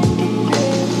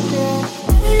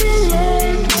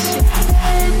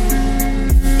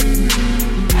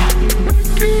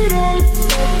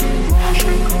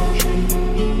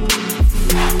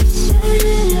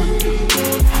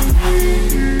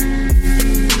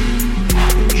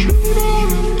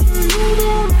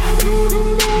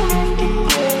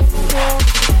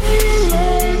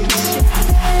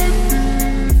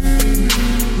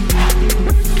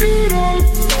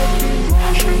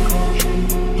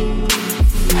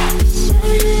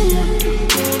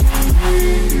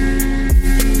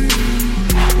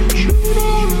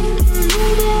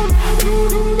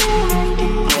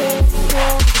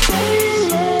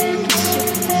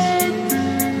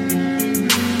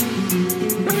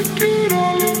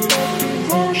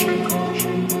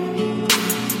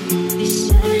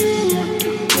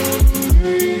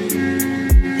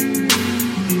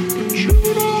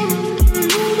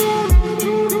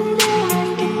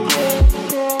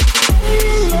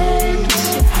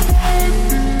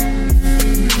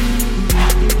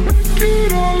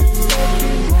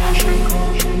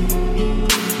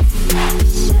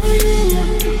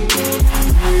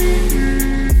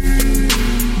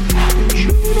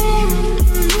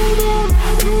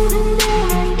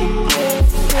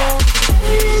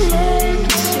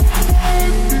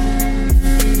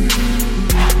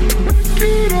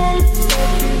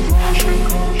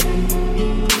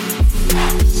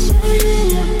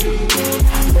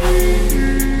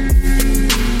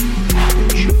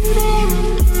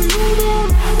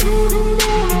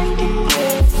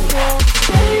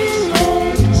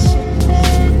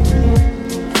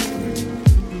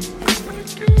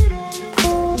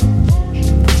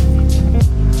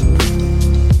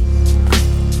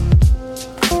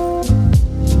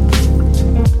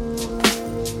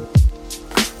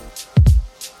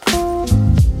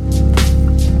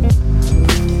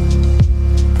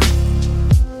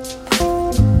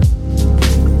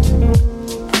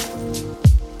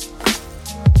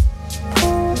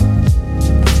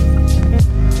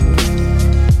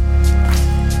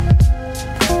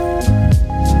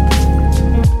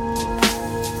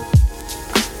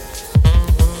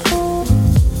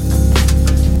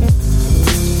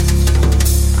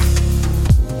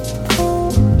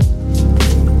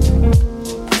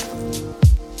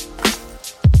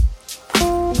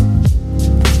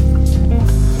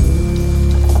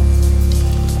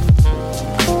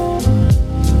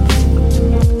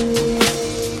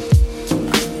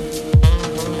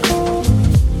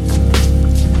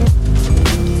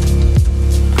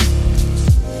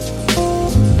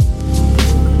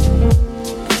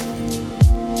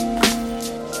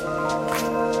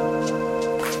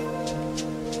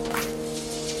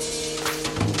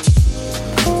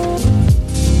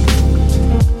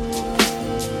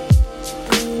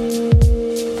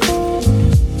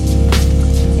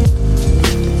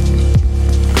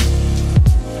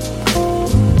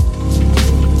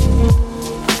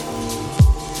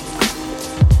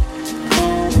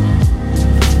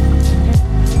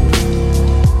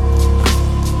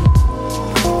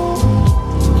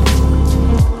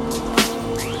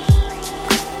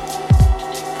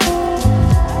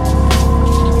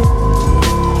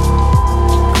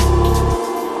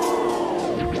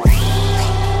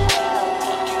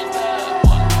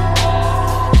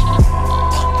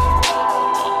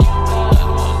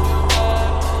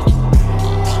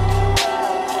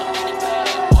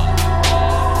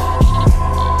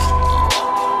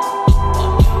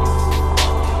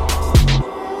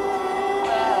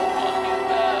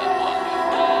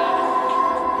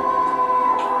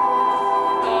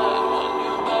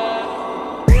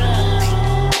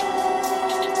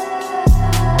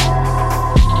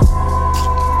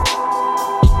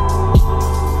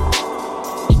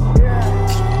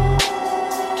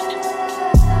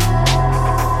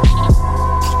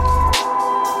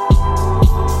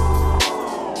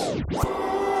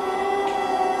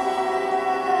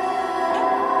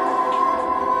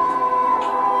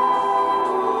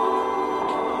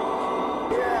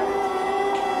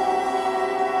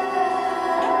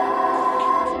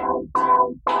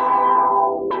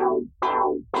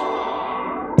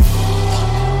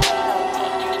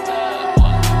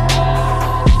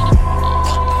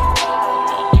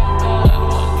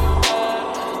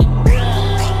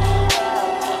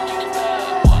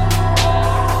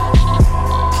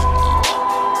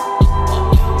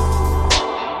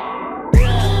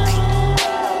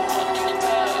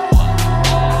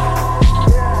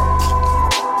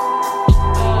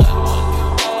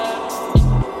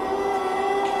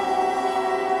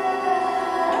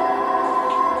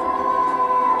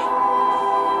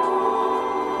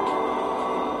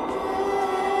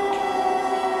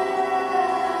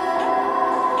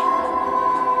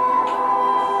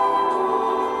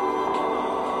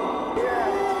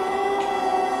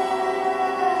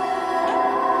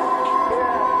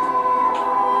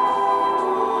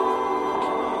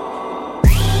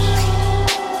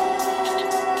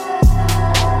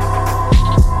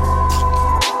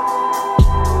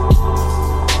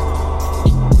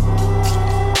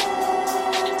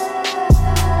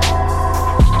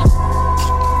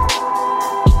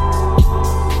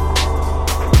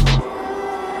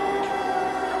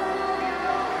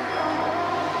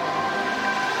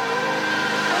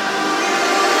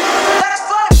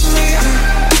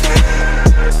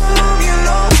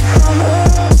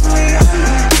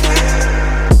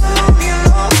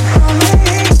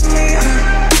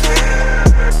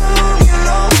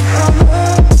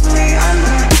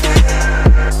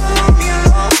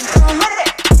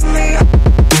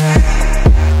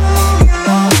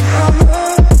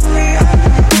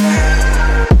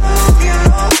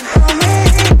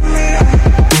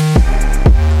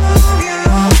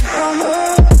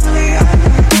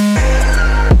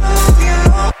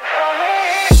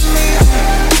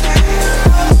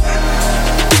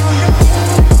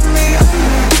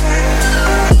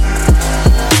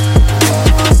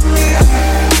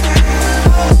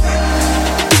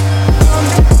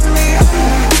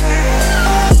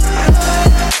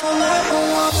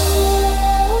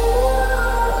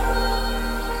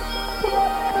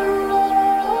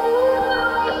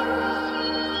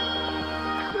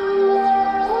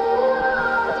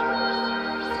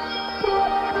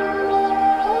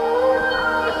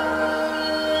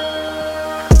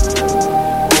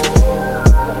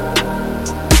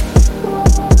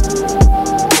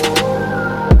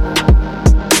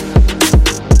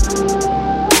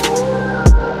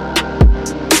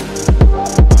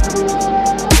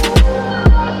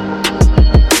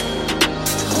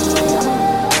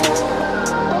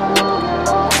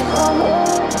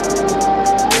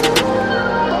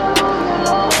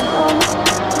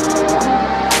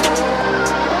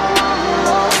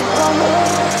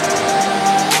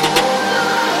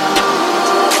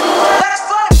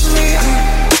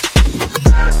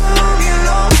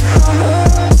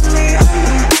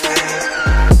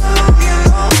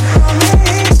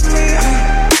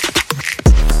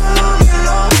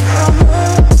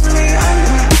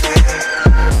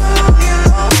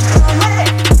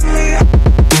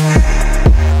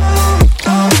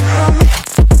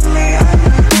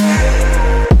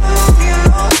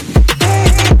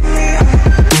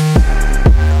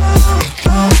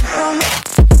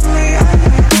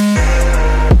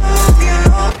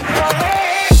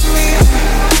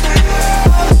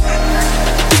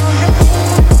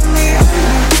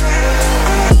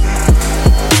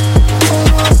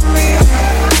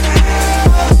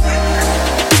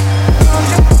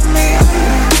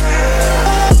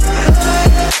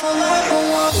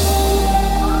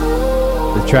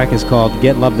 track is called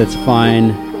Get Love That's Fine.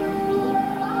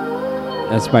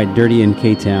 That's by Dirty and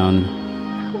K-Town.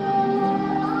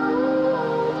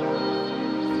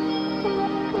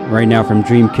 Right now from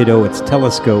Dream Kiddo, it's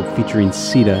Telescope featuring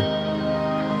Sita.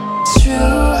 True,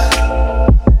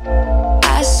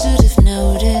 I should have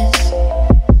noticed.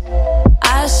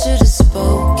 I should have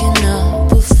spoken up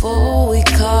before we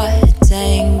caught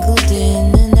tangled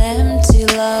in an empty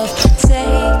love.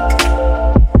 Take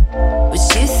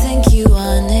what you think you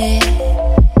wanted.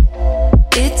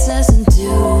 It doesn't do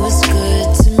us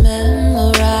good to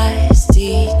memorize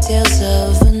details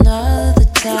of another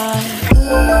time.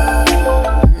 Ooh.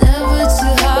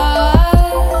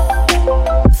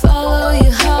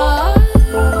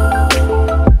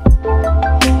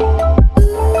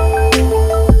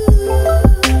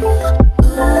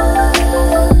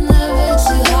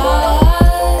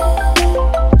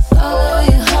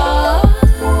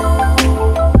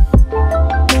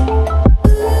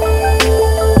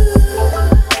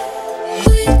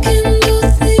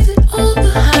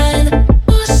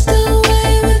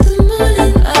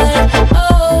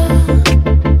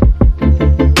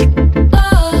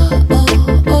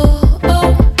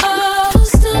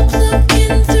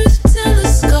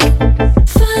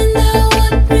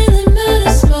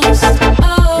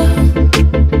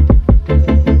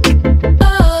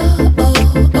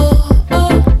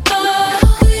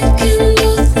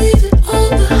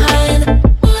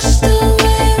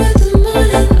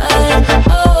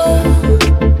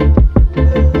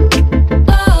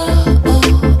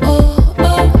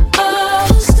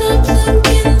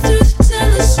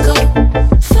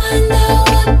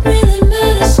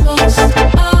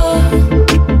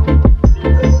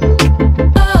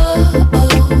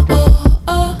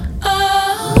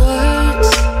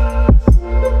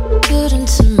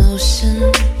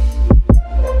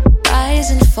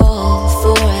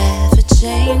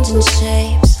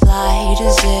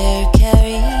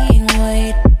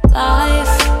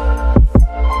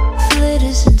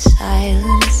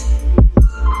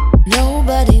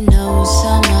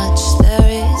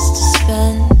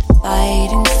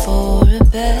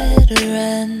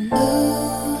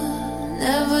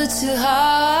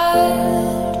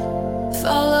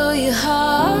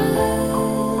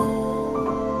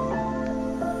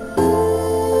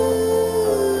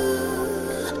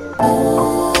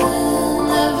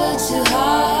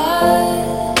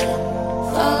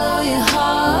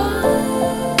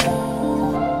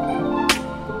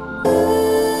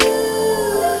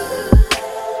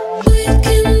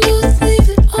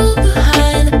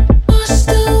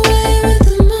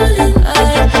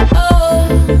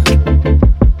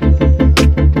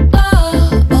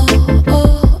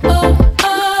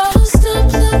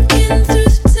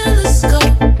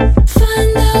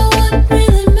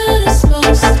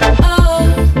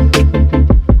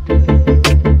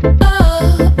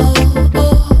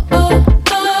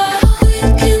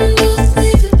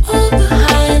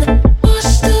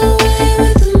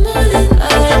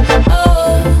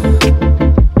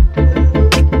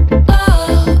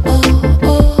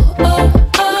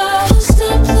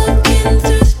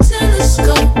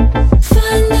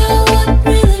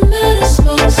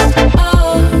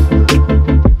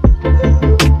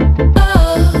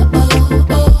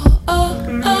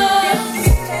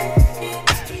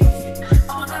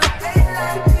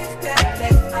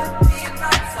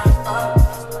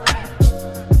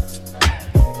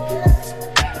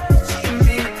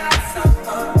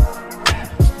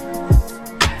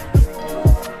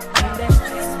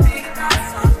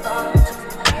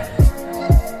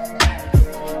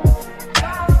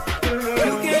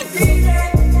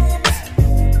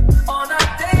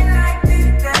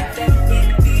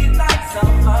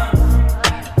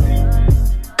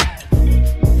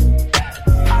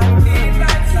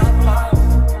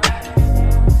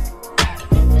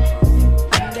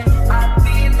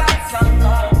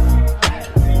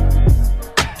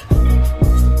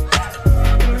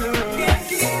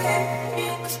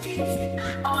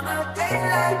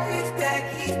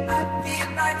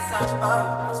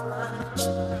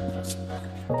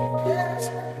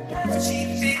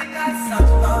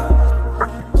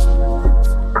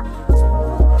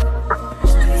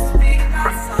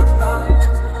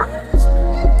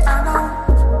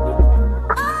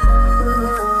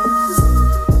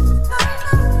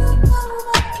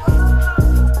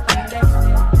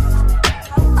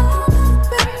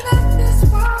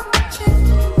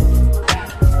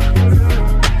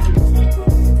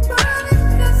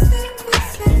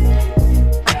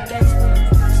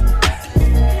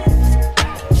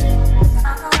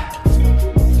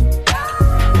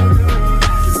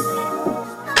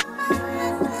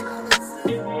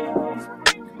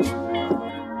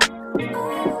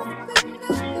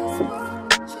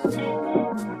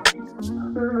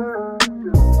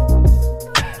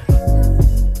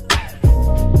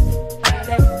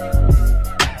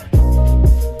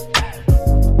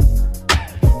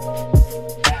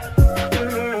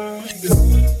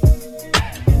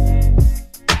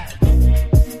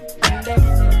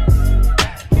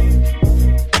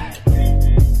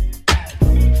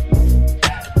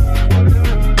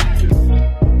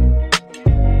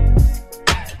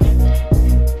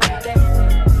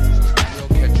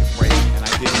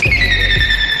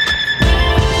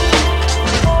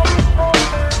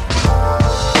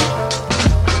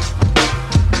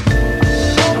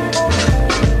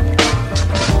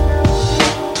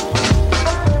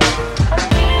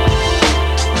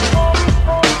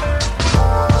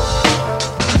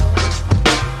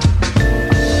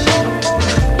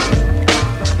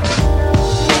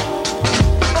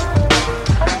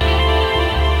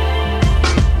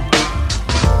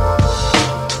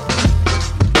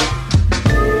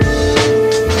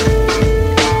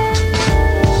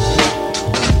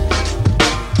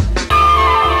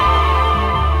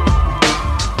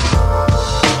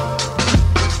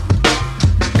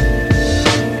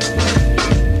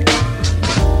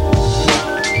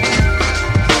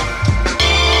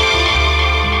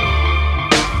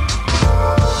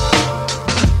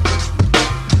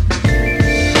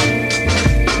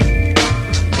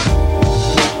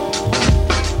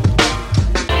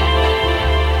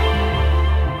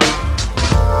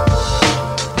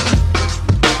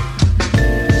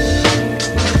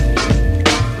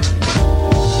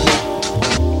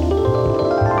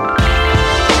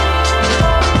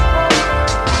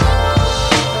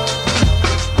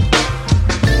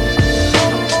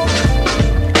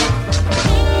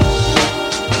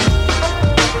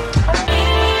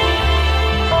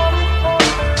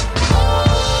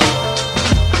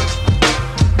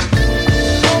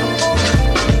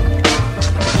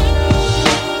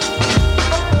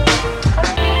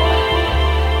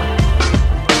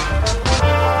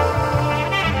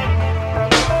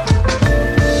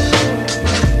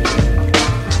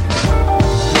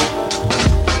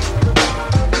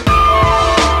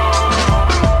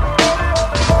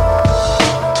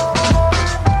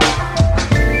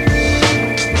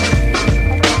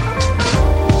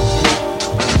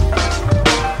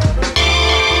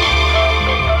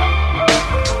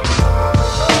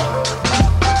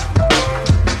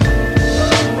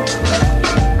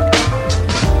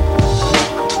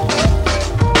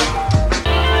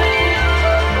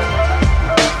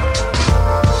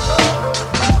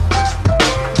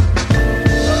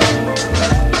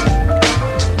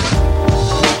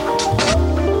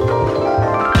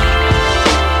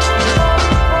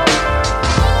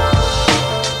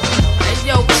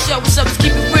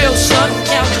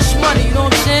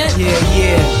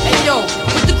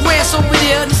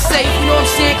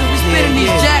 cause we spinning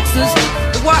these Jacksons.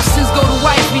 The Washingtons go to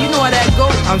wifey, you know how that go.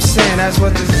 I'm saying that's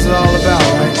what this is all about,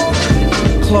 right?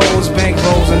 Clothes, bank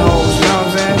rolls, and hoes, you know what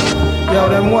I'm saying? Yo,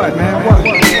 then what, man? What?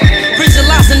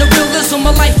 Visualizing the realism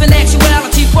of life in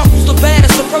actuality. Buckles the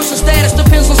baddest, the person status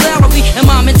depends on salary. And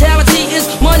my mentality is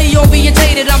money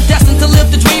orientated. I'm destined to live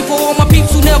the dream for all my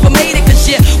peeps who never made it. Cause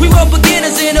yeah, we were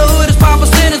beginners in the hood as 5%.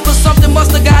 But something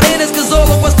must have got in us, cause all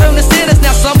of us turned to sinners.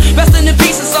 Now some resting in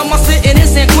peace and some are sitting in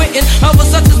San Quentin. Others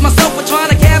such as myself are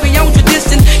trying to carry on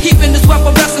tradition. Keeping this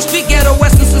weapon western street ghetto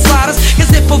essence inside us.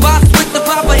 Cause it provides us with the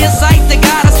proper insight that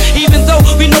guide us. Even though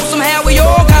we know somehow we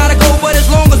all gotta go. But as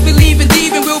long as we leave and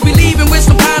leaving, we'll be leaving with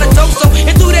some kind of toast. So,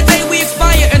 and through that day we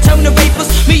expire and turn to vapors.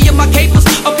 Me and my capers,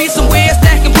 I'll be somewhere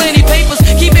stacking plenty papers.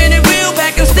 Keeping it real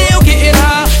back and still getting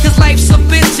high. Cause life's a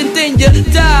bitch and then you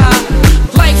die.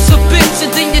 Life's a bitch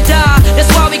and then you die. That's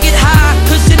why we get high,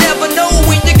 cause you never know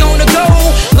when you're gonna go.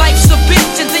 Life's a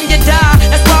bitch and then you die.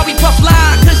 That's why we puff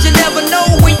lie, cause you never know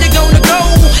when you're gonna go.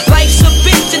 Life's a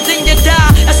bitch and then you die.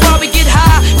 That's why we get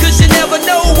high, cause you never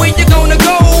know when you're gonna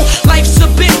go. Life's a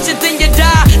bitch and then you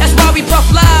die. That's why we puff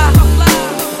lie.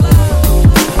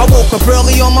 I woke up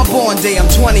early on my born day, I'm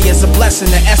 20, it's a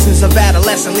blessing. The essence of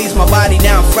adolescence leaves my body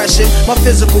down freshened. My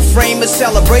physical frame is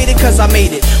celebrated cause I made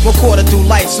it. One quarter through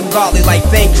life, some godly like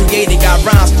thing created. Got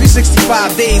rhymes,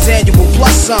 365 days annual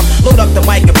plus some. Load up the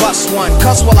mic and bust one,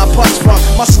 cuss while I puss from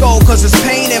my skull cause it's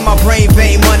pain in my brain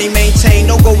vein. Money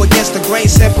maintained, no go against the grain,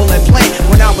 simple and plain.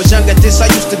 When I was younger this I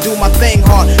used to do my thing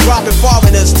hard. Robbing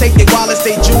foreigners, take their wallets,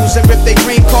 they jewels and rip their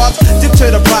green cards. Dip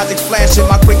to the projects, flashing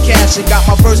my quick cash and got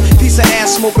my first piece of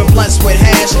ass smoke. Blunts with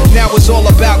hash, now it's all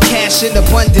about cash in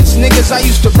abundance. Niggas I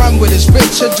used to run with is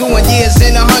rich, are doing years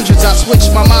in the hundreds. I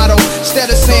switched my motto, instead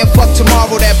of saying fuck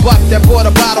tomorrow. That buck that bought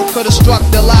a bottle could've struck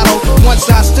the lotto. Once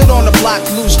I stood on the block,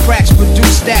 loose cracks,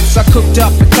 produce stacks. I cooked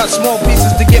up and cut small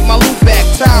pieces to get my loot back.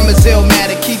 Time is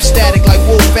illmatic, keep static like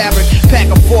wool fabric. Pack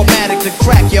a formatic to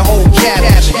crack your whole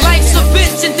cabbage. Life's a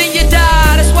bitch and then you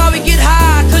die. That's why we get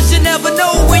high, cause you never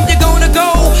know when you're gonna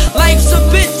go. Life's a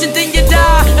bitch and then you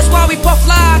die. That's why we puff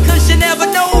lie, cause you never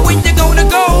know when you're gonna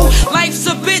go. Life's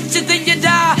a bitch and then you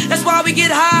die. That's why we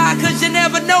get high, cause you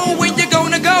never know when you're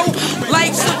gonna go.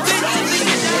 Life's a bitch and then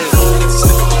you die.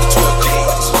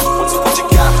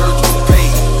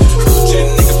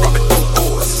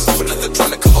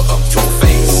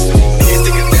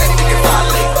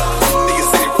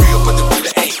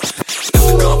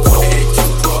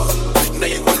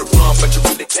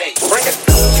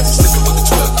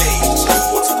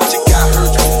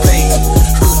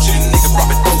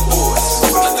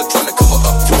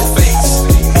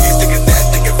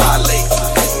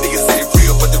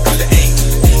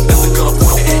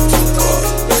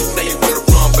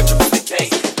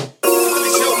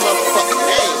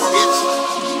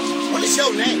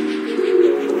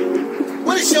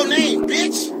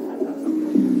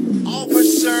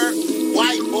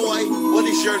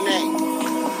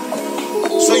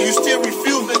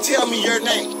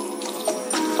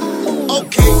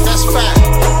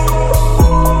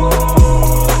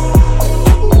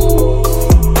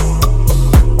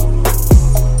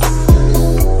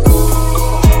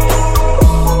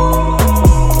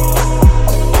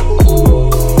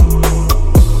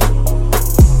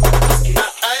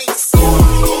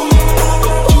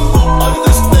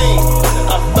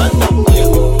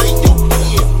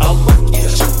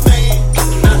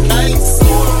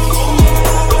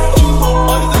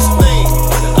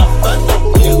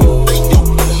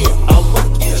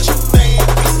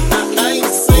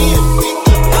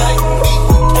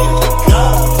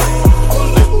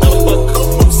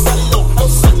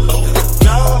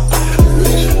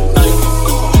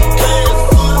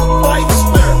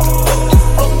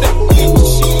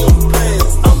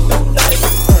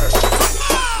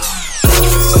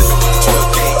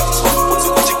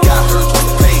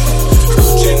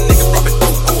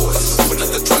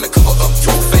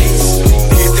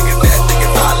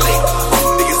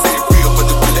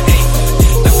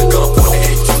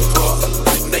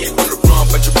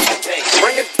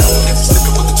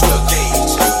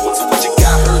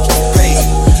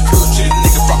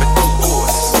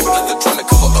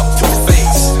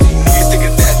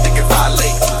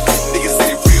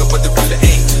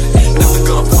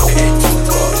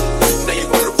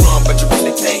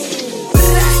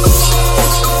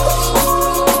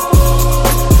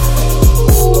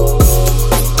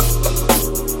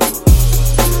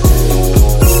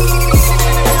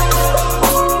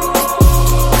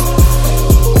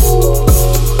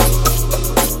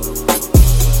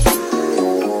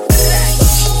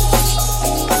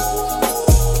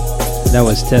 That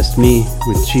was Test Me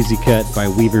with Cheesy Cut by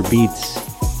Weaver Beats.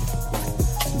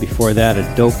 Before that,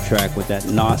 a dope track with that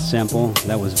Nos sample.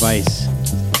 That was Vice.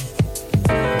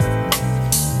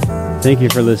 Thank you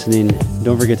for listening.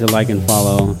 Don't forget to like and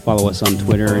follow. Follow us on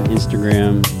Twitter and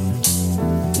Instagram.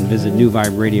 And visit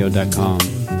newviberadio.com.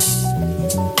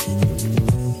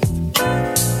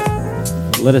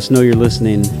 Let us know you're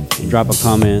listening. Drop a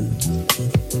comment.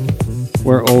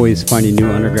 We're always finding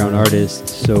new underground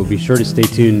artists, so be sure to stay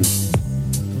tuned.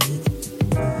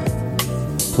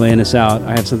 Playing us out,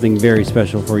 I have something very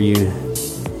special for you.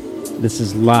 This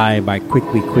is Lie by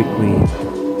Quickly.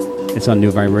 It's on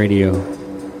New Vibe Radio.